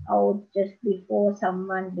out just before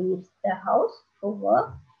someone leaves the house for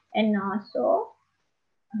work. And also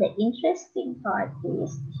the interesting part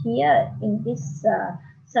is here in this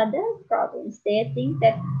southern province, they think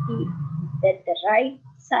that the right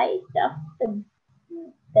side of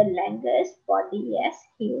the langur's body as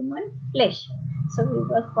human flesh. So we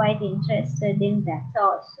were quite interested in that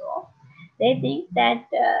also. They think that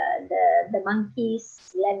the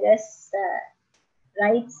monkey's langur's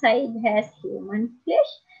right side has human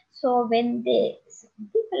flesh. So when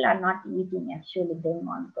people are not eating actually them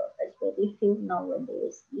on purpose. Very few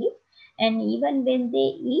nowadays eat. And even when they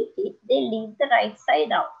eat it, they leave the right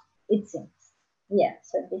side out, it seems. Yeah,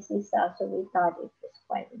 so this is also, we thought it was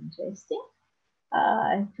quite interesting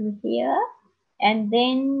to hear. And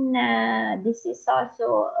then this is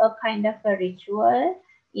also a kind of a ritual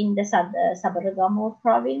in the Sabaragamu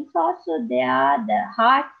province also. There, the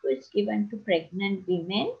heart was given to pregnant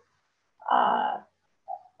women. Uh,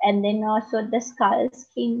 and then also the skull,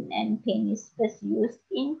 skin, and penis was used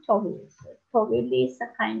in Tovil. So Tovil is a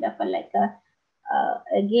kind of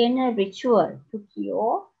again a ritual to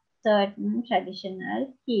cure certain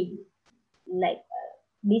traditional healing, like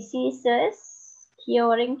diseases,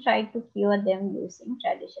 try to cure them using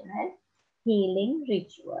traditional healing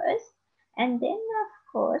rituals. And then,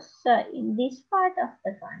 of course, in this part of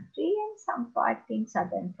the country and some part in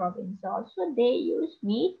southern province also, they use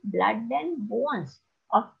meat, blood, and bones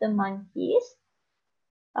of the monkeys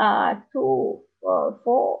for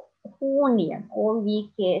Hunium, or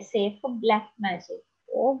we can say for black magic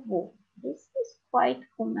or voodoo. This is quite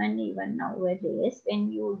common even nowadays.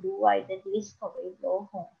 When you do either discovery or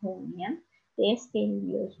Hunium, they still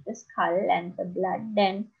use the skull and the blood.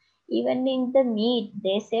 And even in the meat,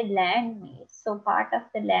 they say land meat. So part of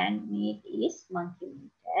the land meat is monkey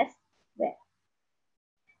meat as well.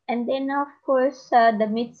 And then, of course, the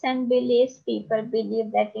myths and beliefs, people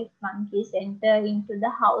believe that if monkeys enter into the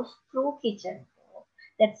house through kitchen door,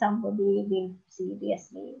 that somebody will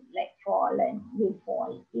seriously fall and will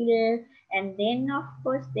fall ill. And then, of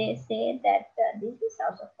course, they say that this is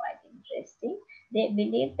also quite interesting. They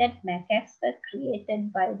believe that macaques were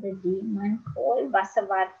created by the demon called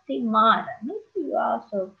Vasavarti Mara. Maybe you are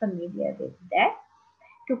also familiar with that,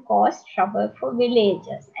 to cause trouble for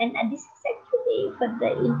villagers. And this is actually for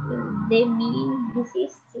they mean this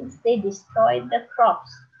is since they destroyed the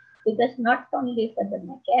crops, because not only for the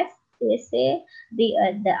macaques, they say the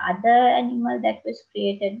other animal that was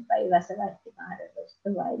created by Vasavati Mara was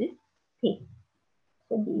the wild pig.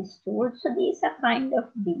 So these two, so these are kind of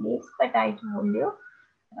beliefs, but I told you,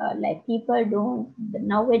 like people don't,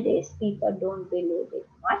 nowadays people don't believe it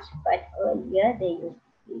much, but earlier they used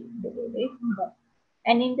to believe it more.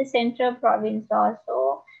 And in the central province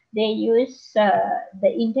also, they use the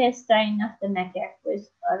intestine of the macaque was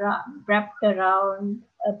wrapped around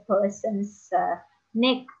a person's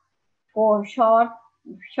neck for short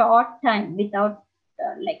time without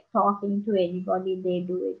talking to anybody. They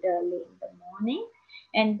do it early in the morning,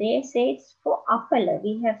 and they say it's for apala.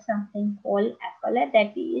 We have something called apala,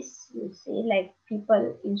 that is, you say, like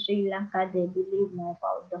people in Sri Lanka, they believe more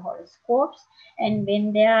about the horoscopes, and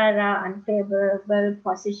when there are unfavorable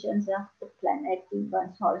positions of the planet in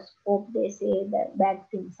one's horoscope, they say that bad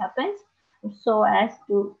things happen. So as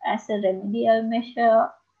a remedial measure,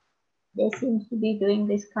 they seem to be doing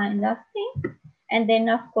this kind of thing. And then,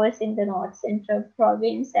 of course, in the North Central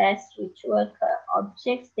province, as ritual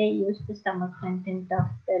objects, they use the stomach content of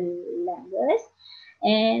the langurs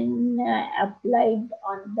and applied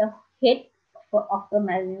on the head of the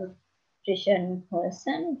malnourished nutrition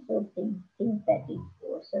person, so think that it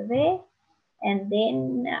goes away. And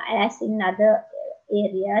then, as in other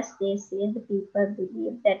areas, they say the people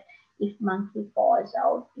believe that if monkey falls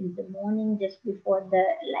out in the morning just before the,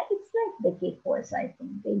 like it's like the falls, I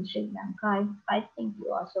think, in Sri Lanka. I think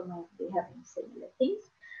you also might be having similar things,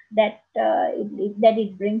 that that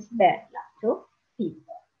it brings bad luck to people.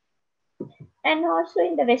 And also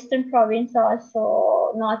in the Western province,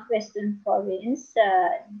 also Northwestern province,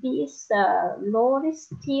 these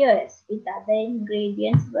low-risk tears with other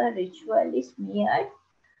ingredients were ritually smeared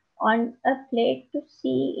on a plate to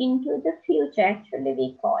see into the future. Actually,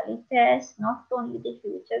 we call it as not only the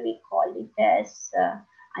future, we call it as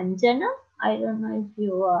Anjana. I don't know if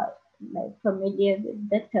you are like familiar with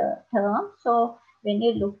the term. So when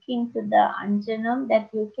you look into the Anjanam,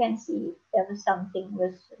 that you can see if there was something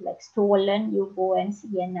was like stolen, you go and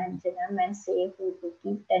see an Anjanam and say who took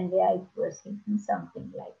it and where it was hidden,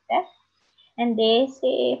 something like that. And they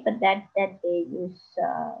say for that they use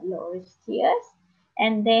Loris tears.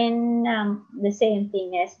 And then the same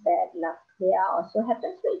thing as bad luck there also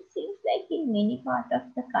happens. So it seems like in many parts of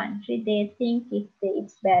the country they think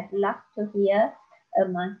it's bad luck to hear a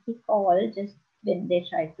monkey call just when they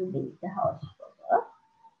try to leave the house for work.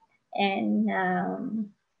 And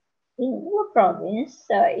in our province,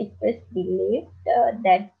 it was believed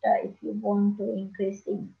that if you want to increase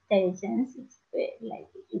intelligence, it's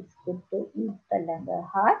good to eat the langur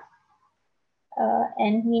heart.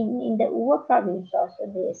 And in the Uva province also,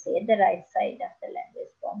 they say the right side of the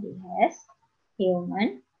langus body has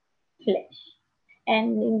human flesh.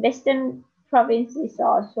 And in Western provinces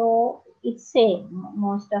also, it's same.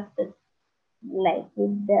 Most of the, like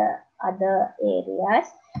with the other areas,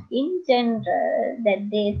 in general, that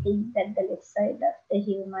they think that the left side of the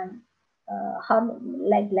human, how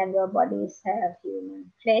like langur bodies have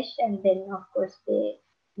human flesh, and then of course they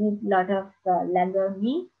eat a lot of langur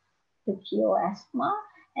meat to cure asthma.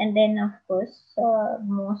 And then of course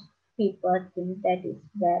most people think that it's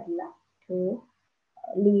bad luck to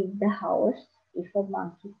leave the house if a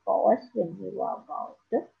monkey falls when you are about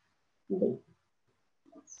to leave.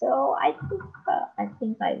 So I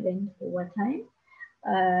think I went over time,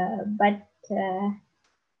 but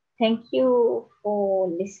thank you for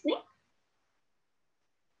listening.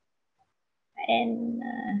 And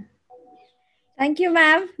Thank you,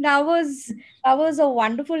 ma'am. That was a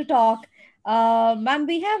wonderful talk. Ma'am,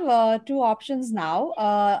 we have two options now.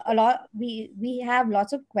 We have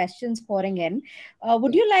lots of questions pouring in.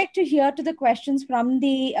 Would you like to hear to the questions from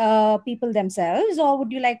the people themselves, or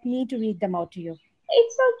would you like me to read them out to you?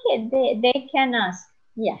 it's okay. They can ask.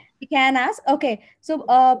 Yeah. You can ask. Okay. So,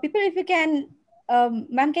 people, if you can,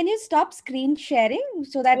 ma'am, can you stop screen sharing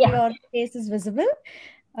so that Yeah. your face is visible?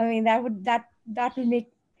 I mean, that will make.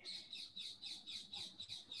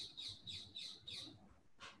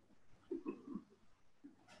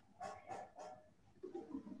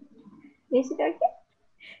 Is it okay?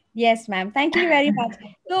 Yes, ma'am. Thank you very much.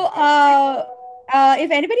 So,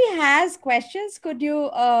 if anybody has questions, could you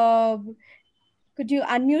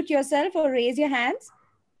unmute yourself or raise your hands?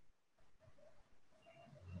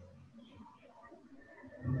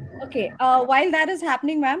 Okay. While that is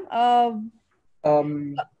happening, ma'am.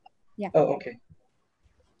 Yeah. Oh, okay.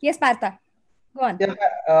 Yes, Partha. Go on. Yeah.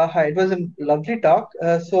 Hi. It was a lovely talk.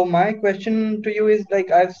 So my question to you is,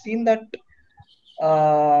 like, I've seen that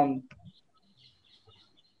um,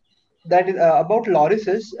 that is about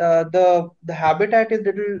lorises. The habitat is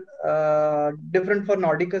little different for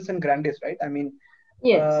Nordicus and grandis, right? I mean,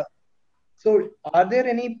 Yes. so are there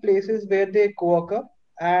any places where they co-occur,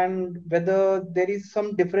 and whether there is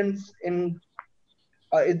some difference in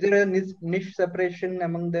is there a niche separation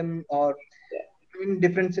among them, or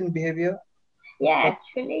difference in behavior? Yeah, Like,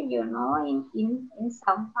 actually, in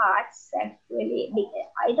some parts, actually,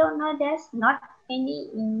 I don't know, there's not many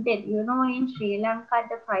in that. In Sri Lanka,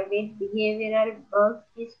 the private behavioral work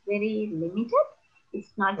is very limited.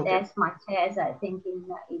 It's not okay, as much as I think in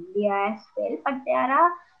India as well. But there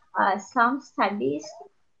are some studies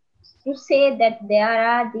to say that there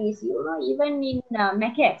are these, even in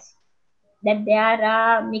macaques, that there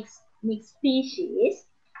are mixed species,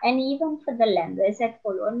 and even for the language at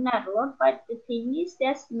Polonnaruwa. But the thing is,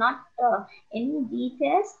 there's not any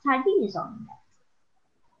detailed studies on that.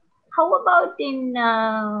 How about In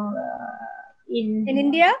in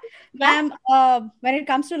India, yeah? ma'am, when it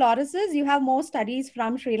comes to lorises, you have more studies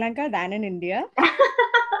from Sri Lanka than in India.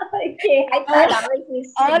 Okay, I thought ours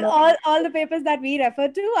is All the papers that we refer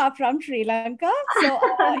to are from Sri Lanka. So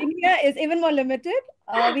India is even more limited.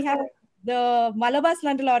 We have the Malabar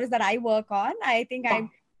slender loris that I work on. I think yeah.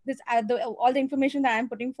 all the information that I'm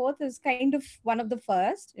putting forth is kind of one of the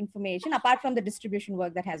first information, apart from the distribution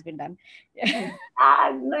work that has been done.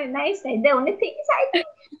 Nice. The only thing is, I think,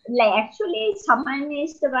 like actually, someone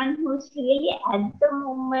is the one who's really at the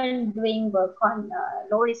moment doing work on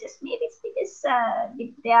low research. Maybe it's because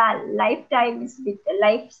their lifestyle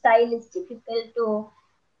is difficult to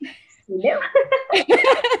live.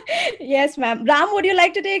 Yes, ma'am. Ram, would you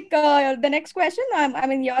like to take the next question? I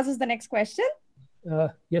mean, yours is the next question.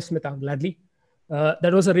 Yes, Smita, gladly.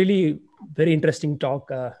 That was a really very interesting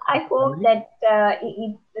talk. I hope that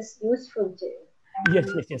it was useful to you. Yes.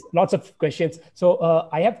 Lots of questions. So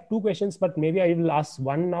I have two questions, but maybe I will ask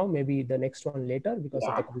one now, maybe the next one later because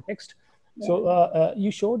of the context. So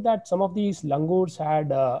you showed that some of these langurs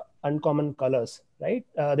had uncommon colors, right?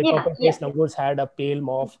 The purple-faced langurs had a pale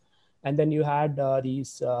mauve, and then you had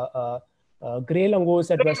these gray langurs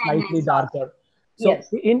that were slightly darker. So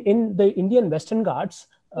in the Indian Western Ghats,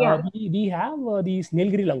 we have these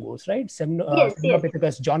Nilgiri langurs, right?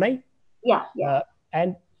 Semnopithecus johni.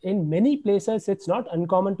 And in many places, it's not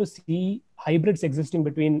uncommon to see hybrids existing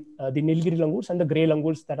between the Nilgiri langurs and the gray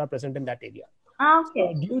langurs that are present in that area.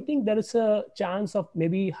 Okay. Do you think there is a chance of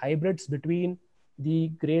maybe hybrids between the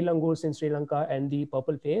gray langurs in Sri Lanka and the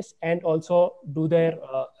purple face, and also do their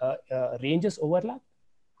ranges overlap?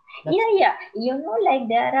 Yeah. Like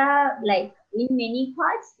there are, like in many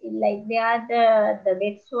parts, like there are the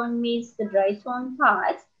wet zone means the dry zone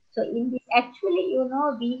parts. So in this, actually,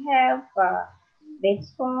 we have wet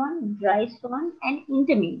zone, dry zone, and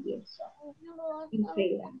intermediate zone in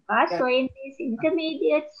Sri Lanka. So in this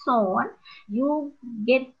intermediate zone, you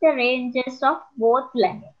get the ranges of both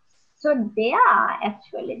languages. So they are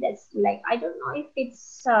actually, that's like, I don't know if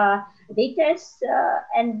it's readers,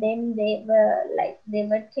 and then they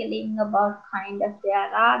were telling about kind of there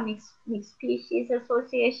are mixed species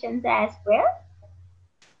associations as well.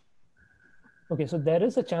 Okay, so there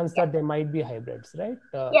is a chance that they might be hybrids, right?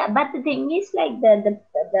 Yeah, but the thing is, like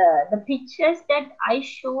the pictures that I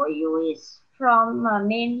show you is from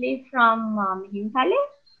mainly from Himalaya,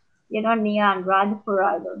 near Anuradhapura.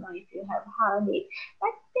 I don't know if you have heard it, but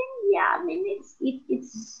then yeah, I mean it's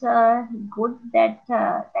good that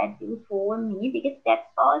that you told me, because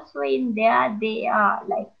that's also in there. They are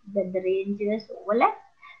like the ranges overlap.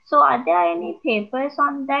 So are there any papers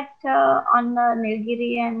on that on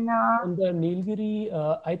Nilgiri and? On the Nilgiri,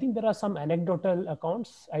 I think there are some anecdotal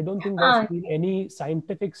accounts. I don't think there's been any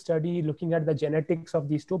scientific study looking at the genetics of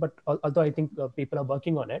these two, but although I think people are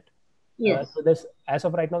working on it. Yes. So there's, as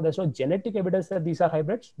of right now, there's no genetic evidence that these are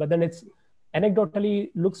hybrids, but then it's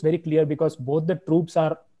anecdotally looks very clear because both the troops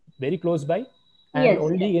are very close by, and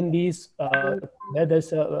only in these where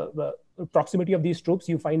there's proximity of these troops,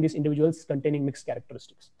 you find these individuals containing mixed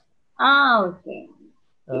characteristics. Okay.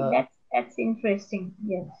 That's interesting.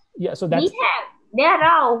 Yes. Yeah. So that's there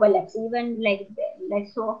are overlaps, even like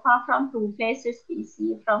so far from two places we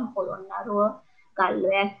see from Polonnaruwa.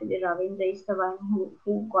 Galway, actually Ravindra is the one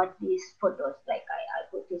who got these photos, like I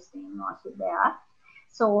put his name also there.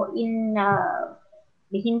 So in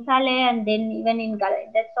Hinsale, and then even in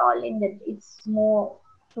Galway, that's all in the, it's more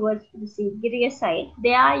towards the Sigiriya side.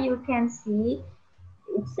 There you can see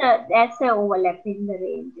that's a overlap in the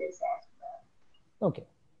ranges as well. Okay.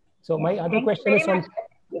 So my other question is on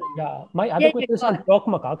question is on pork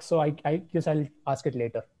macaques. So I guess I'll ask it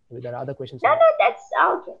later. There are other questions. No, that's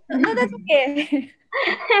okay. No, that's okay.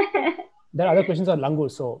 There are other questions on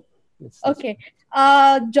langurs. So okay.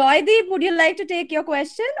 Joydeep, would you like to take your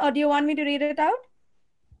question, or do you want me to read it out?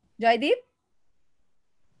 Joydeep?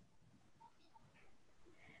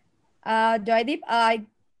 Joydeep,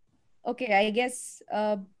 okay, I guess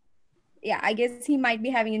I guess he might be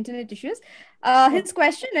having internet issues. His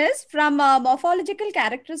question is, from morphological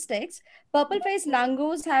characteristics, purple-faced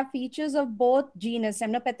langurs have features of both genus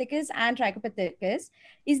Semnopithecus and Trichopithecus.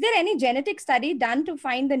 Is there any genetic study done to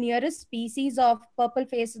find the nearest species of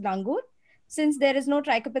purple-faced langur, since there is no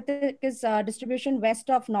Trichopithecus distribution west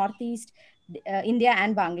of Northeast India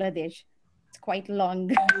and Bangladesh? It's quite long.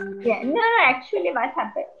 Yeah, no, actually what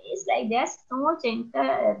happened is, like, there's no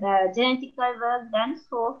genetical work done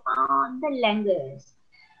so far on the langurs.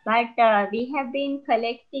 But we have been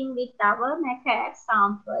collecting with our macaque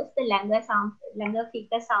samples, the langur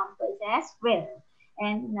figure samples as well.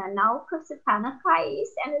 And now Professor Tanaka is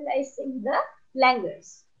analyzing the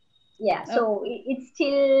langurs. Yeah, so it's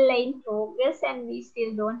still in progress and we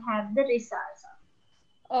still don't have the results.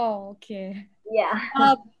 Oh, okay. Yeah.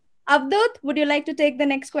 Avdut, would you like to take the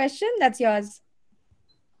next question? That's yours.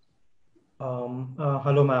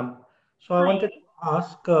 Hello, ma'am. So I wanted to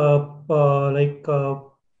ask,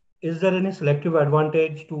 is there any selective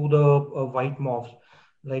advantage to the white moths?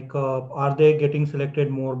 Like, are they getting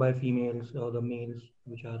selected more by females or the males,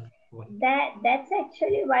 which are white? That's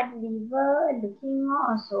actually what we were looking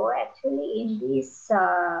also. Actually, in this,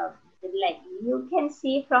 like you can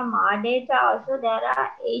see from our data also, there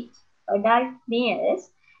are 8 adult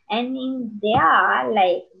males, and in there,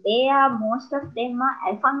 like they are most of them are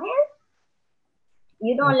alpha male.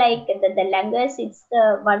 You know, like the langurs, it's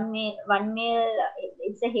the one male,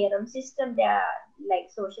 it's a harem system. They are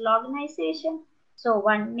like social organization. So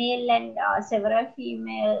one male and several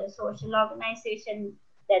female social organization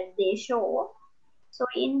that they show. So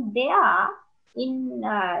in there, in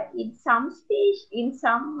some species, in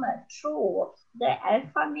some troops, the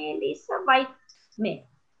alpha male is a white male.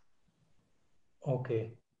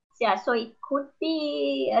 Okay. Yeah, so it could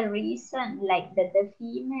be a reason like that the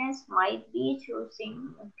females might be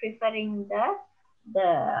preferring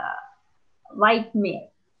the white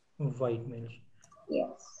male. White males.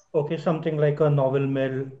 Yes. Okay, something like a novel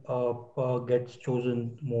male gets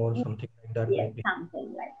chosen more, something like that Yes, maybe.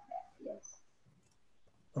 something like that. Yes.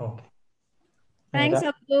 Okay. Thanks,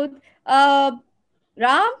 That, Abdul.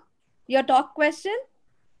 Ram, your talk question?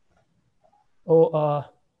 Oh,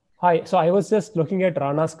 hi. So I was just looking at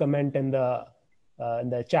Rana's comment in the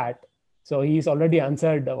chat. So he's already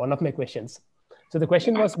answered one of my questions. So the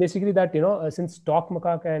question was basically that, since stork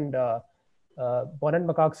macaque and bonnet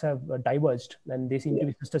macaques have diverged and they seem to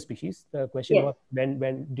be sister species, the question Yes. was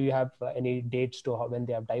when do you have any dates to when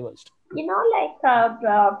they have diverged? You know, like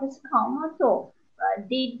Professor Kamoto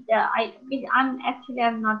I'm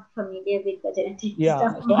not familiar with the genetic Yeah,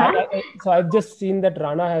 stuff. so I've just seen that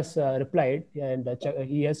Rana has replied, and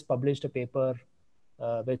he has published a paper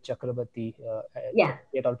with Chakrabarti Yeah.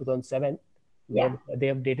 et al. 2007, Yeah. where they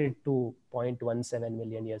have dated to 0.17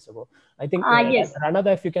 million years ago. I think Yes. Rana,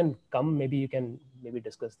 if you can come, maybe you can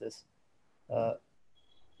discuss this.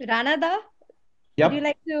 Ranada, would you Yep.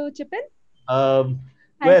 like to chip in?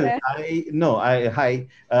 Hi, Well, sir.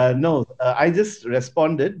 I just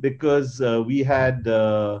responded because we had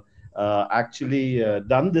actually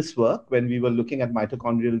done this work when we were looking at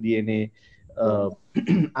mitochondrial DNA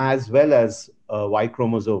as well as Y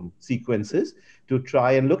chromosome sequences to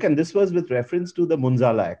try and look. And this was with reference to the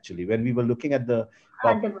Munzala, actually, when we were looking at the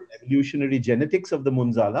evolutionary genetics of the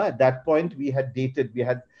Munzala. At that point, we had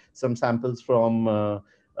some samples from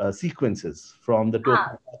sequences from the taupe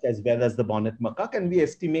macaque as well as the bonnet macaque, and we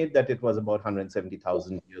estimate that it was about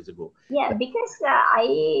 170,000 years ago. Yeah, because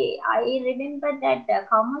I remember that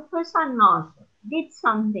Kamatsu-san also did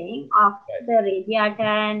something after the radiata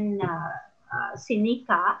and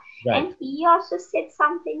Sinica, and he also said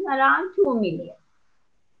something around 2 million.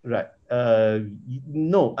 Right.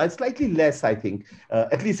 No, slightly less, I think.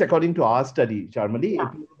 At least according to our study, Charmalie, it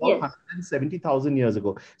was about 170,000 years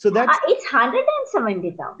ago. So that's it's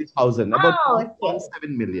 170,000. About Oh,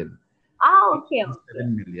 1.7 million. Oh, okay.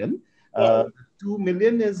 7 million. 2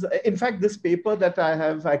 million is, in fact, this paper that I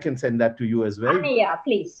have, I can send that to you as well. Yeah,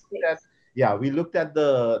 please. Yeah, we looked at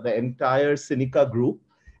the entire Sinica group,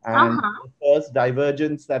 and the first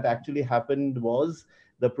divergence that actually happened was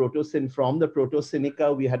from the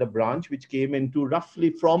Proto-Sinica, we had a branch which came into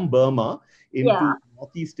roughly from Burma into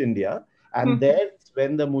Northeast India. And that's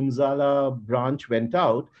when the Munzala branch went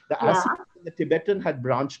out. The the Tibetan had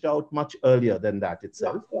branched out much earlier than that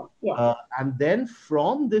itself. And then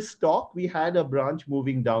from this stock, we had a branch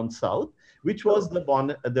moving down south, which was the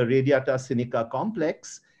Radiata Sinica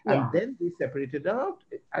complex. And then we separated out,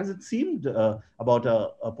 as it seemed, about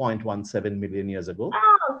a 0.17 million years ago.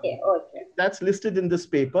 Okay. That's listed in this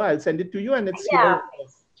paper. I'll send it to you, and it's here in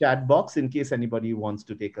the chat box in case anybody wants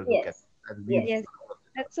to take a look at it. Yes,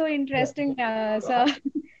 that's so interesting, sir.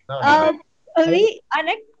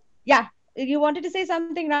 Yeah, you wanted to say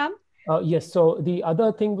something, Ram? Yes. So the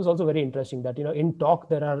other thing was also very interesting that in talk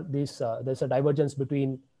there are there's a divergence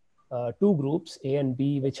between two groups A and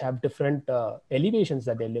B which have different elevations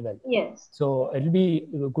that they live in. Yes. So it'll be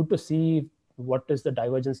good to see what is the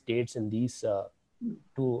divergence dates in these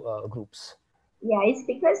two groups. Yeah, it's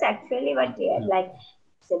because actually what we are like.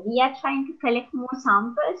 So we are trying to collect more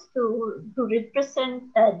samples to represent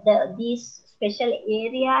these special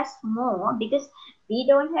areas more, because we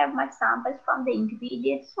don't have much samples from the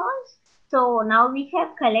intermediate zones. So now we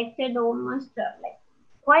have collected almost like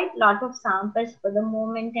quite a lot of samples for the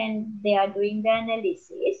moment, and they are doing the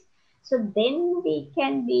analysis. So then we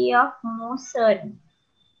can be of more certain.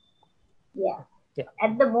 Yeah.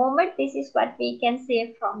 At the moment, this is what we can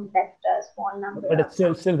say from that small number. But it's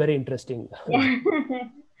still very interesting. Yeah.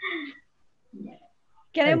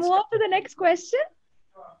 Can I move on to the next question?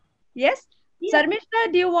 Yes.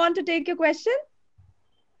 Sarmishta, do you want to take your question?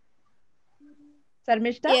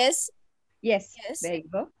 Sarmishta? Yes. Yes. Yes. There you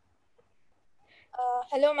go.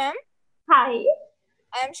 Hello, ma'am. Hi.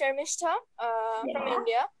 I am Sharmishta from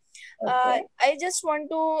India. Okay. I just want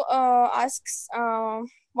to ask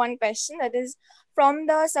one question. That is, from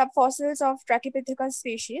the subfossils of Trachypithecus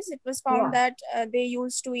species, it was found that they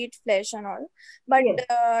used to eat flesh and all. But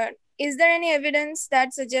is there any evidence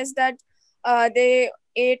that suggests that they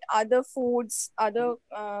ate other foods, other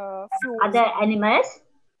fruits? Other animals?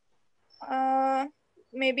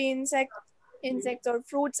 Maybe insects or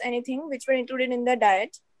fruits, anything which were included in the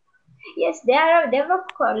diet. Yes, there were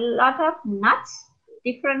a lot of nuts,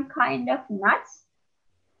 different kind of nuts,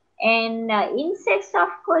 and insects. Of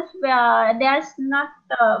course, there's not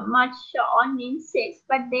much on insects,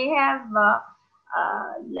 but they have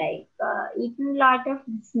eaten a lot of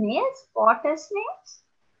snails, water snails,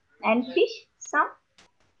 and fish. Some,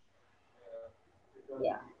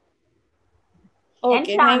 yeah. Okay, and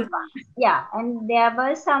plant parts. Yeah, and there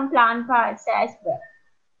were some plant parts as well.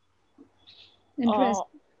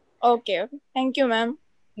 Interesting. Okay. Thank you, ma'am.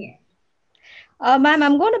 Yeah. Ma'am,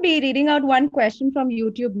 I'm going to be reading out one question from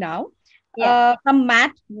YouTube now. From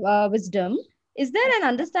Matt Wisdom. Is there an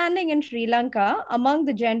understanding in Sri Lanka among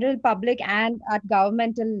the general public and at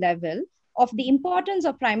governmental level of the importance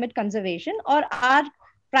of primate conservation, or are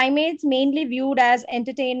primates mainly viewed as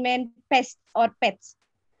entertainment, pests, or pets?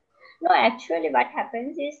 No, actually, what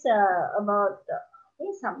happens is about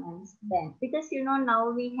some months then, because now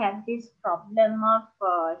we have this problem of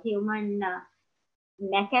human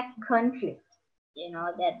macaque conflict.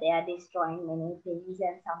 That they are destroying many things,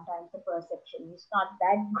 and sometimes the perception is not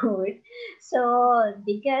that good. So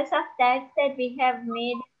because of that, we have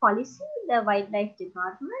made policy, the wildlife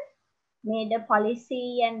department made a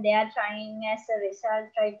policy, and they are trying as a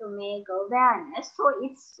result try to make awareness. So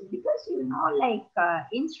it's because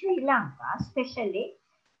in Sri Lanka especially,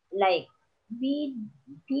 like we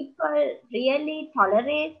people really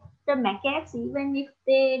tolerate the macaques even if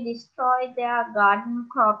they destroy their garden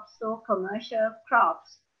crops or commercial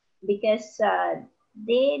crops, because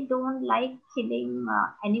they don't like killing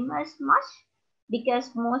animals much,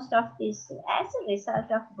 because most of this as a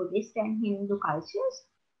result of Buddhist and Hindu cultures.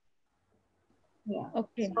 Yeah.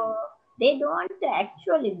 Okay. So they don't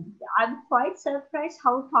actually. I'm quite surprised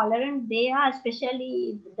how tolerant they are,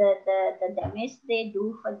 especially the damage they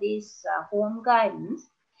do for these home gardens.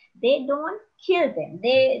 They don't kill them.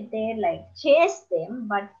 They like chase them,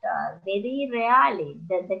 but very rarely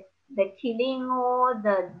the killing, or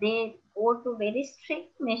they go to very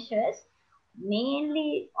strict measures,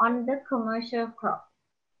 mainly on the commercial crop,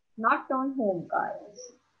 not on home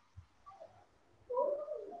gardens.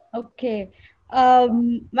 Okay.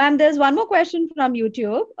 Ma'am, there's one more question from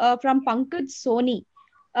YouTube from Pankaj Soni.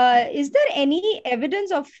 Is there any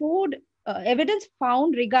evidence of evidence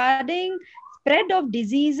found regarding spread of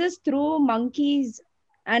diseases through monkeys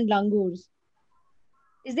and langurs?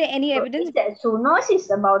 Is there any evidence?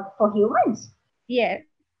 Zoonosis about for humans? Yeah,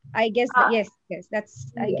 I guess yes. I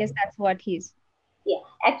guess that's what he's. Yeah,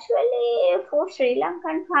 actually, for Sri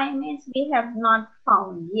Lankan primates, we have not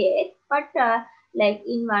found yet. But like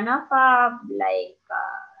in one of our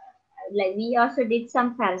we also did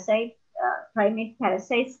some primate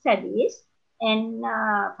parasite studies, and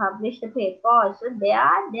published a paper also. They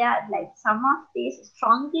are like some of these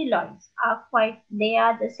strongyloids are they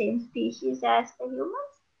are the same species as the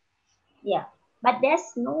humans. Yeah, but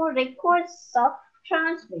there's no records of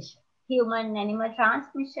transmission, human animal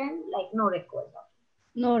transmission, like no records of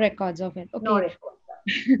it. No records of it. Okay. No records of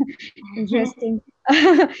it. Interesting.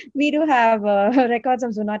 We do have records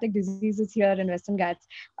of zoonotic diseases here in Western Ghats.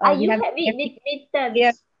 We have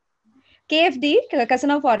KFD,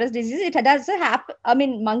 Casanova forest disease. It does happen. I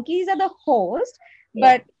mean, monkeys are the host,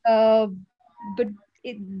 but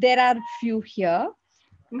there are few here.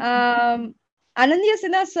 Anandya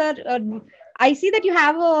Sinha, sir, I see that you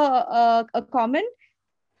have a comment.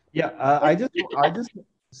 Yeah, I just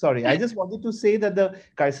wanted to say that the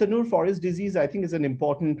Kaisanur forest disease, I think, is an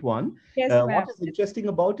important one. Yes, what is interesting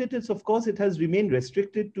about it is, of course, it has remained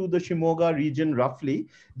restricted to the Shimoga region roughly,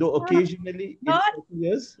 though occasionally in certain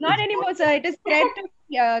years. Not anymore, sir. It is spread to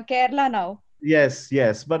Kerala now. Yes.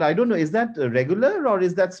 But I don't know, is that regular or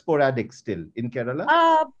is that sporadic still in Kerala?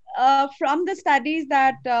 From the studies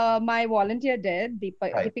that my volunteer did,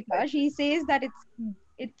 Deepika, she says that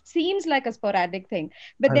it seems like a sporadic thing,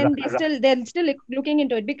 but then they're still looking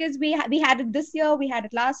into it, because we had it this year, we had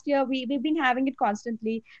it last year, we've been having it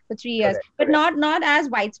constantly for 3 years, but not as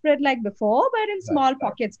widespread like before, but in small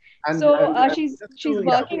pockets. So she's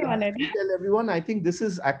working on it. Tell everyone, I think this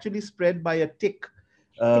is actually spread by a tick.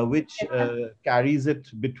 which carries it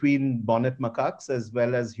between bonnet macaques as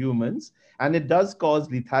well as humans. And it does cause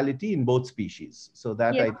lethality in both species. So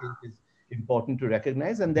that I think is important to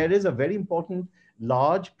recognize. And there is a very important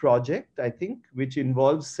large project, I think, which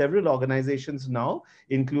involves several organizations now,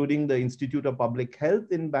 including the Institute of Public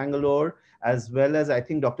Health in Bangalore, as well as, I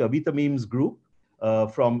think, Dr. Abhi Tamim's group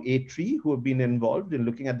from A3, who have been involved in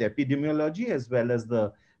looking at the epidemiology as well as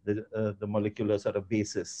the molecular sort of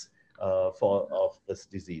basis of this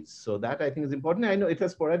disease. So that I think is important. I know it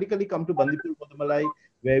has sporadically come to Bandipur, Kodamalai,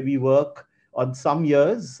 where we work on some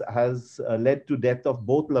years, has led to death of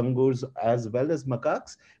both langurs as well as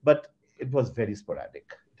macaques, but it was very sporadic.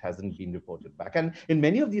 It hasn't been reported back. And in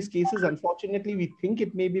many of these cases, unfortunately, we think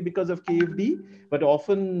it may be because of KFD, but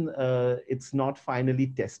often it's not finally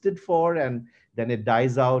tested for, and then it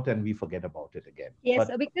dies out and we forget about it again. Yes,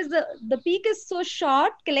 but because the peak is so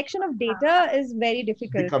short, collection of data is very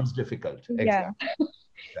difficult. Becomes difficult. Yeah.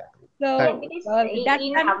 Exactly. So that's very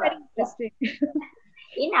interesting.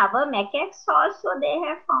 In our macaques also, they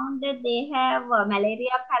have found that they have malaria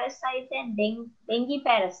parasites and dengue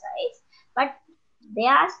parasites, but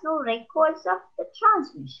there are no records of the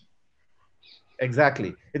transmission.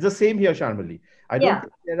 Exactly. It's the same here, Charmalie. I don't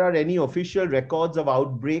think there are any official records of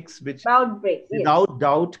outbreaks which without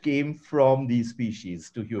doubt came from these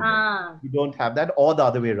species to humans. We don't have that, or the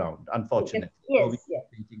other way around, unfortunately. So we're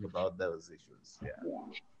thinking about those issues.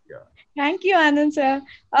 Yeah. Thank you, Anand sir.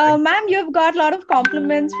 Ma'am, you've got a lot of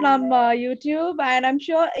compliments from YouTube, and I'm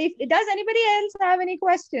sure does anybody else have any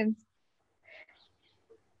questions?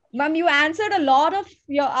 Ma'am, you answered a lot of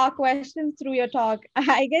our questions through your talk.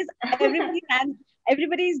 I guess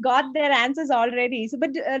everybody's got their answers already. So,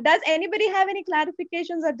 but does anybody have any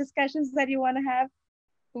clarifications or discussions that you want to have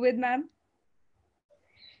with ma'am?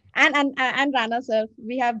 And Rana sir,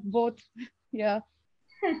 we have both here.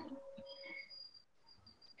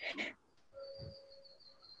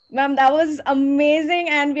 Ma'am, that was amazing,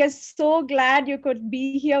 and we are so glad you could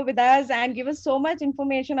be here with us and give us so much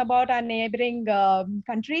information about our neighboring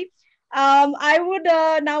country. I would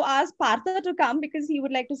now ask Partha to come because he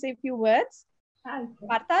would like to say a few words.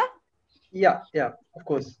 Partha? Yeah, of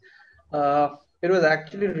course. It was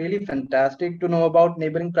actually really fantastic to know about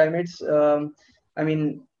neighboring primates. I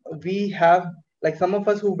mean, we have, like, some of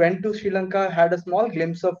us who went to Sri Lanka had a small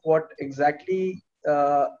glimpse of what exactly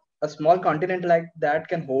a small continent like that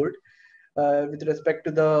can hold with respect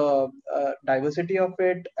to the diversity of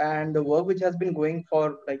it and the work which has been going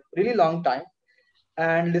for like really long time,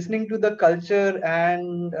 and listening to the culture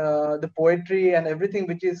and the poetry and everything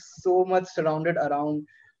which is so much surrounded around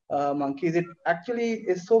monkeys. It actually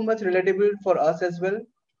is so much relatable for us as well,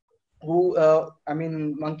 who I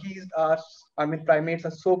mean, primates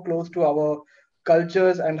are so close to our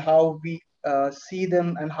cultures and how we see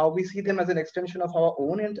them, and how we see them as an extension of our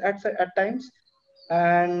own at times.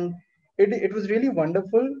 And it was really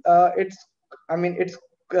wonderful. It's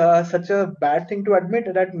such a bad thing to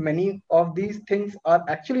admit that many of these things are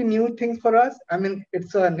actually new things for us. I mean,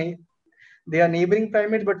 they are neighboring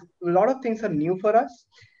primates, but a lot of things are new for us,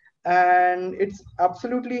 and it's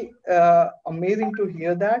absolutely amazing to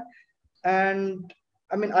hear that. And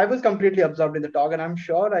I mean, I was completely absorbed in the talk, and I'm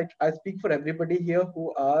sure I speak for everybody here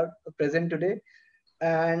who are present today.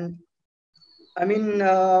 And I mean,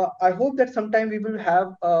 I hope that sometime we will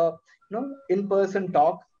have in-person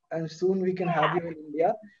talk, and soon we can have you in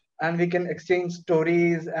India, and we can exchange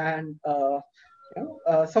stories and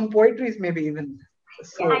some poetries, maybe even.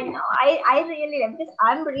 So, yeah, I know. I really, because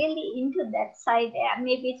I'm really into that side.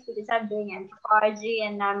 Maybe it's because I'm doing anthropology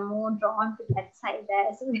and I'm more drawn to that side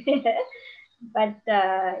as well. But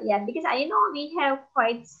yeah, because I know we have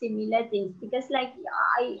quite similar things. Because like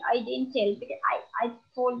I didn't tell, because I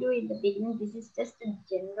told you in the beginning, this is just a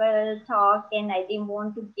general talk, and I didn't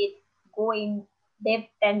want to go in depth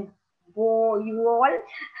and bore you all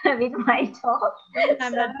with my talk.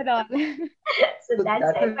 Not at all. So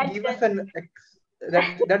that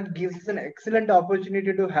gives us an excellent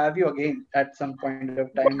opportunity to have you again at some point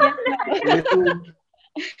of time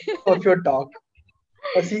of your talk,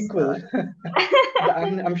 a sequel.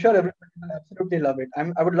 I'm sure everybody will absolutely love it.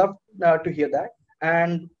 I would love to hear that.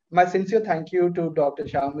 And my sincere thank you to Dr.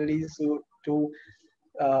 Charmalie to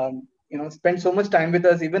spend so much time with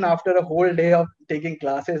us, even after a whole day of taking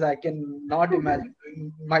classes. I can not imagine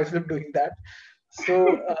myself doing that.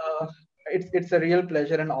 So it's a real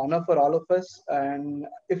pleasure and honor for all of us. And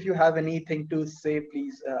if you have anything to say,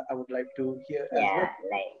 please, I would like to hear as well.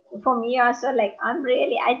 Like for me also, like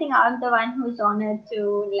I think I'm the one who's honored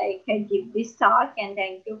to like give this talk, and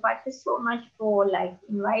thank you Partha so much for like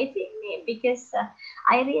inviting me, because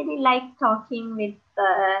I really like talking with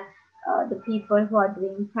the people who are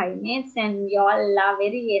doing primates, and you all are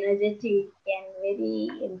very energetic and very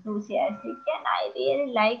enthusiastic, and I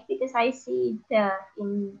really like, because I see it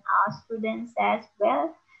in our students as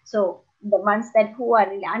well. So the ones that who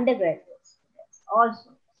are in undergraduate students also.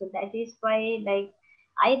 So that is why, like,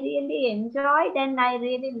 I really enjoyed and I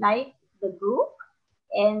really like the group,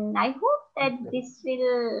 and I hope that this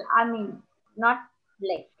will, I mean, not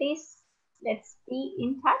like this, let's be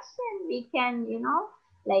in touch and we can,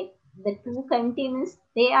 like, the two continents,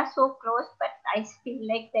 they are so close, but I feel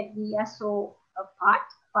like that we are so apart,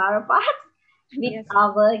 far apart with Yes.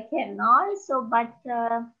 our work and all. So, but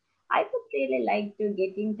I would really like to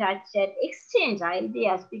get in touch and exchange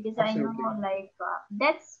ideas, because Absolutely. I know, like,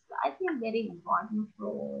 that's, I think, very important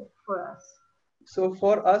for us. So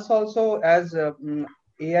for us also, as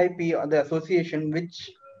AIP, the association which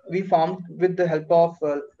we formed with the help of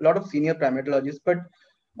a lot of senior primatologists, but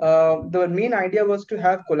the main idea was to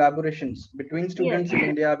have collaborations between Yes, students in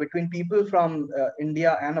India, between people from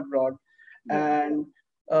India and abroad. yes, And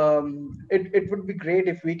it would be great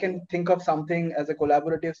if we can think of something as a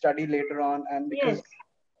collaborative study later on. And yes,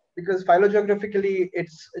 because phylogeographically,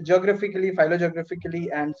 it's geographically, phylogeographically,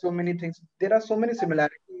 and so many things, there are so many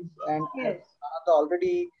similarities. And as yes, Ananda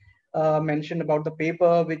already mentioned about the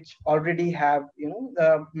paper, which already have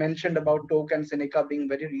mentioned about Tok and Seneca being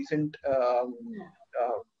very recent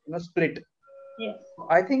split. yes.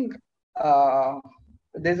 I think uh,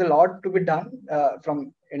 there's a lot to be done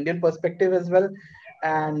from Indian perspective as well,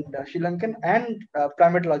 and Sri Lankan and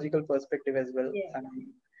primatological perspective as well. Yeah. I mean,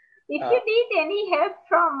 If uh, you need any help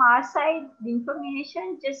from our side,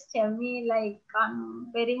 information, just tell me. Like, I'm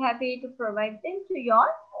very happy to provide them to you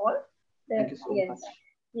all. thank you so Yes, much.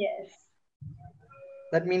 yes.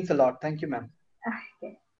 That means a lot. Thank you, ma'am.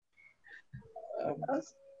 Okay. Um,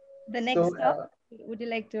 The so, next talk, would you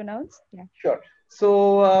like to announce? Yeah. sure. So,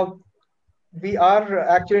 we are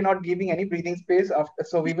actually not giving any breathing space.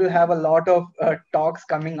 So, we will have a lot of talks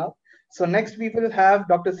coming up. So, next we will have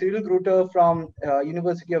Dr. Cyril Gruter from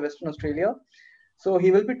University of Western Australia. So,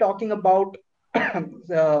 he will be talking about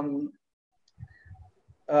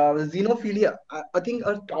xenophilia. I think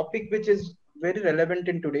a topic which is very relevant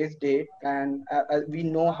in today's day, and we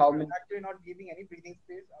know how many. Actually, not giving any breathing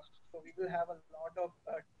space. So, we will have a lot of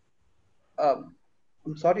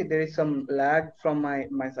I'm sorry, there is some lag from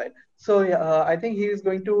my side. So I think he is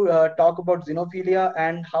going to talk about xenophilia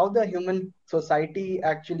and how the human society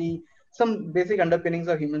actually, some basic underpinnings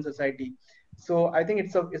of human society. So I think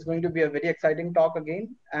it's going to be a very exciting talk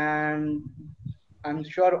again, and I'm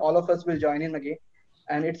sure all of us will join in again.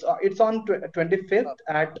 And it's on 25th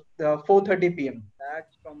at 4:30 p.m. Lag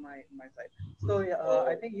from my side. So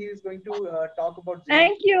I think he is going to talk about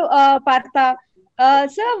Thank xenophilia. you, Partha.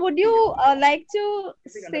 Sir, would you like to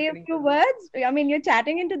Basic say a underpinnings few of human words? society. I mean, you're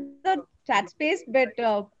chatting into the So chat it's going space, to be a but very exciting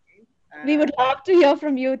talk again, we would and love to hear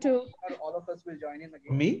from you I'm too. sure all of us will join in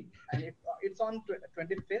again. Me? And it's on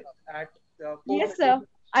 25th at Yes, 4:30. sir.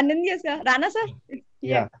 Anandya, sir. Rana, sir. Yeah.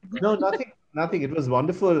 Yeah. No, nothing. Nothing. It was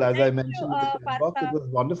wonderful. As I Thank you, mentioned in the chat box, it Partha. was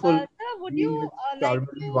wonderful Sir, would being you with like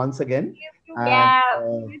Charmalie to once again. say a few words? And Yeah.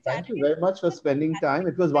 We're thank chatting you into very much for the spending chat time.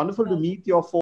 space, It was but wonderful to meet your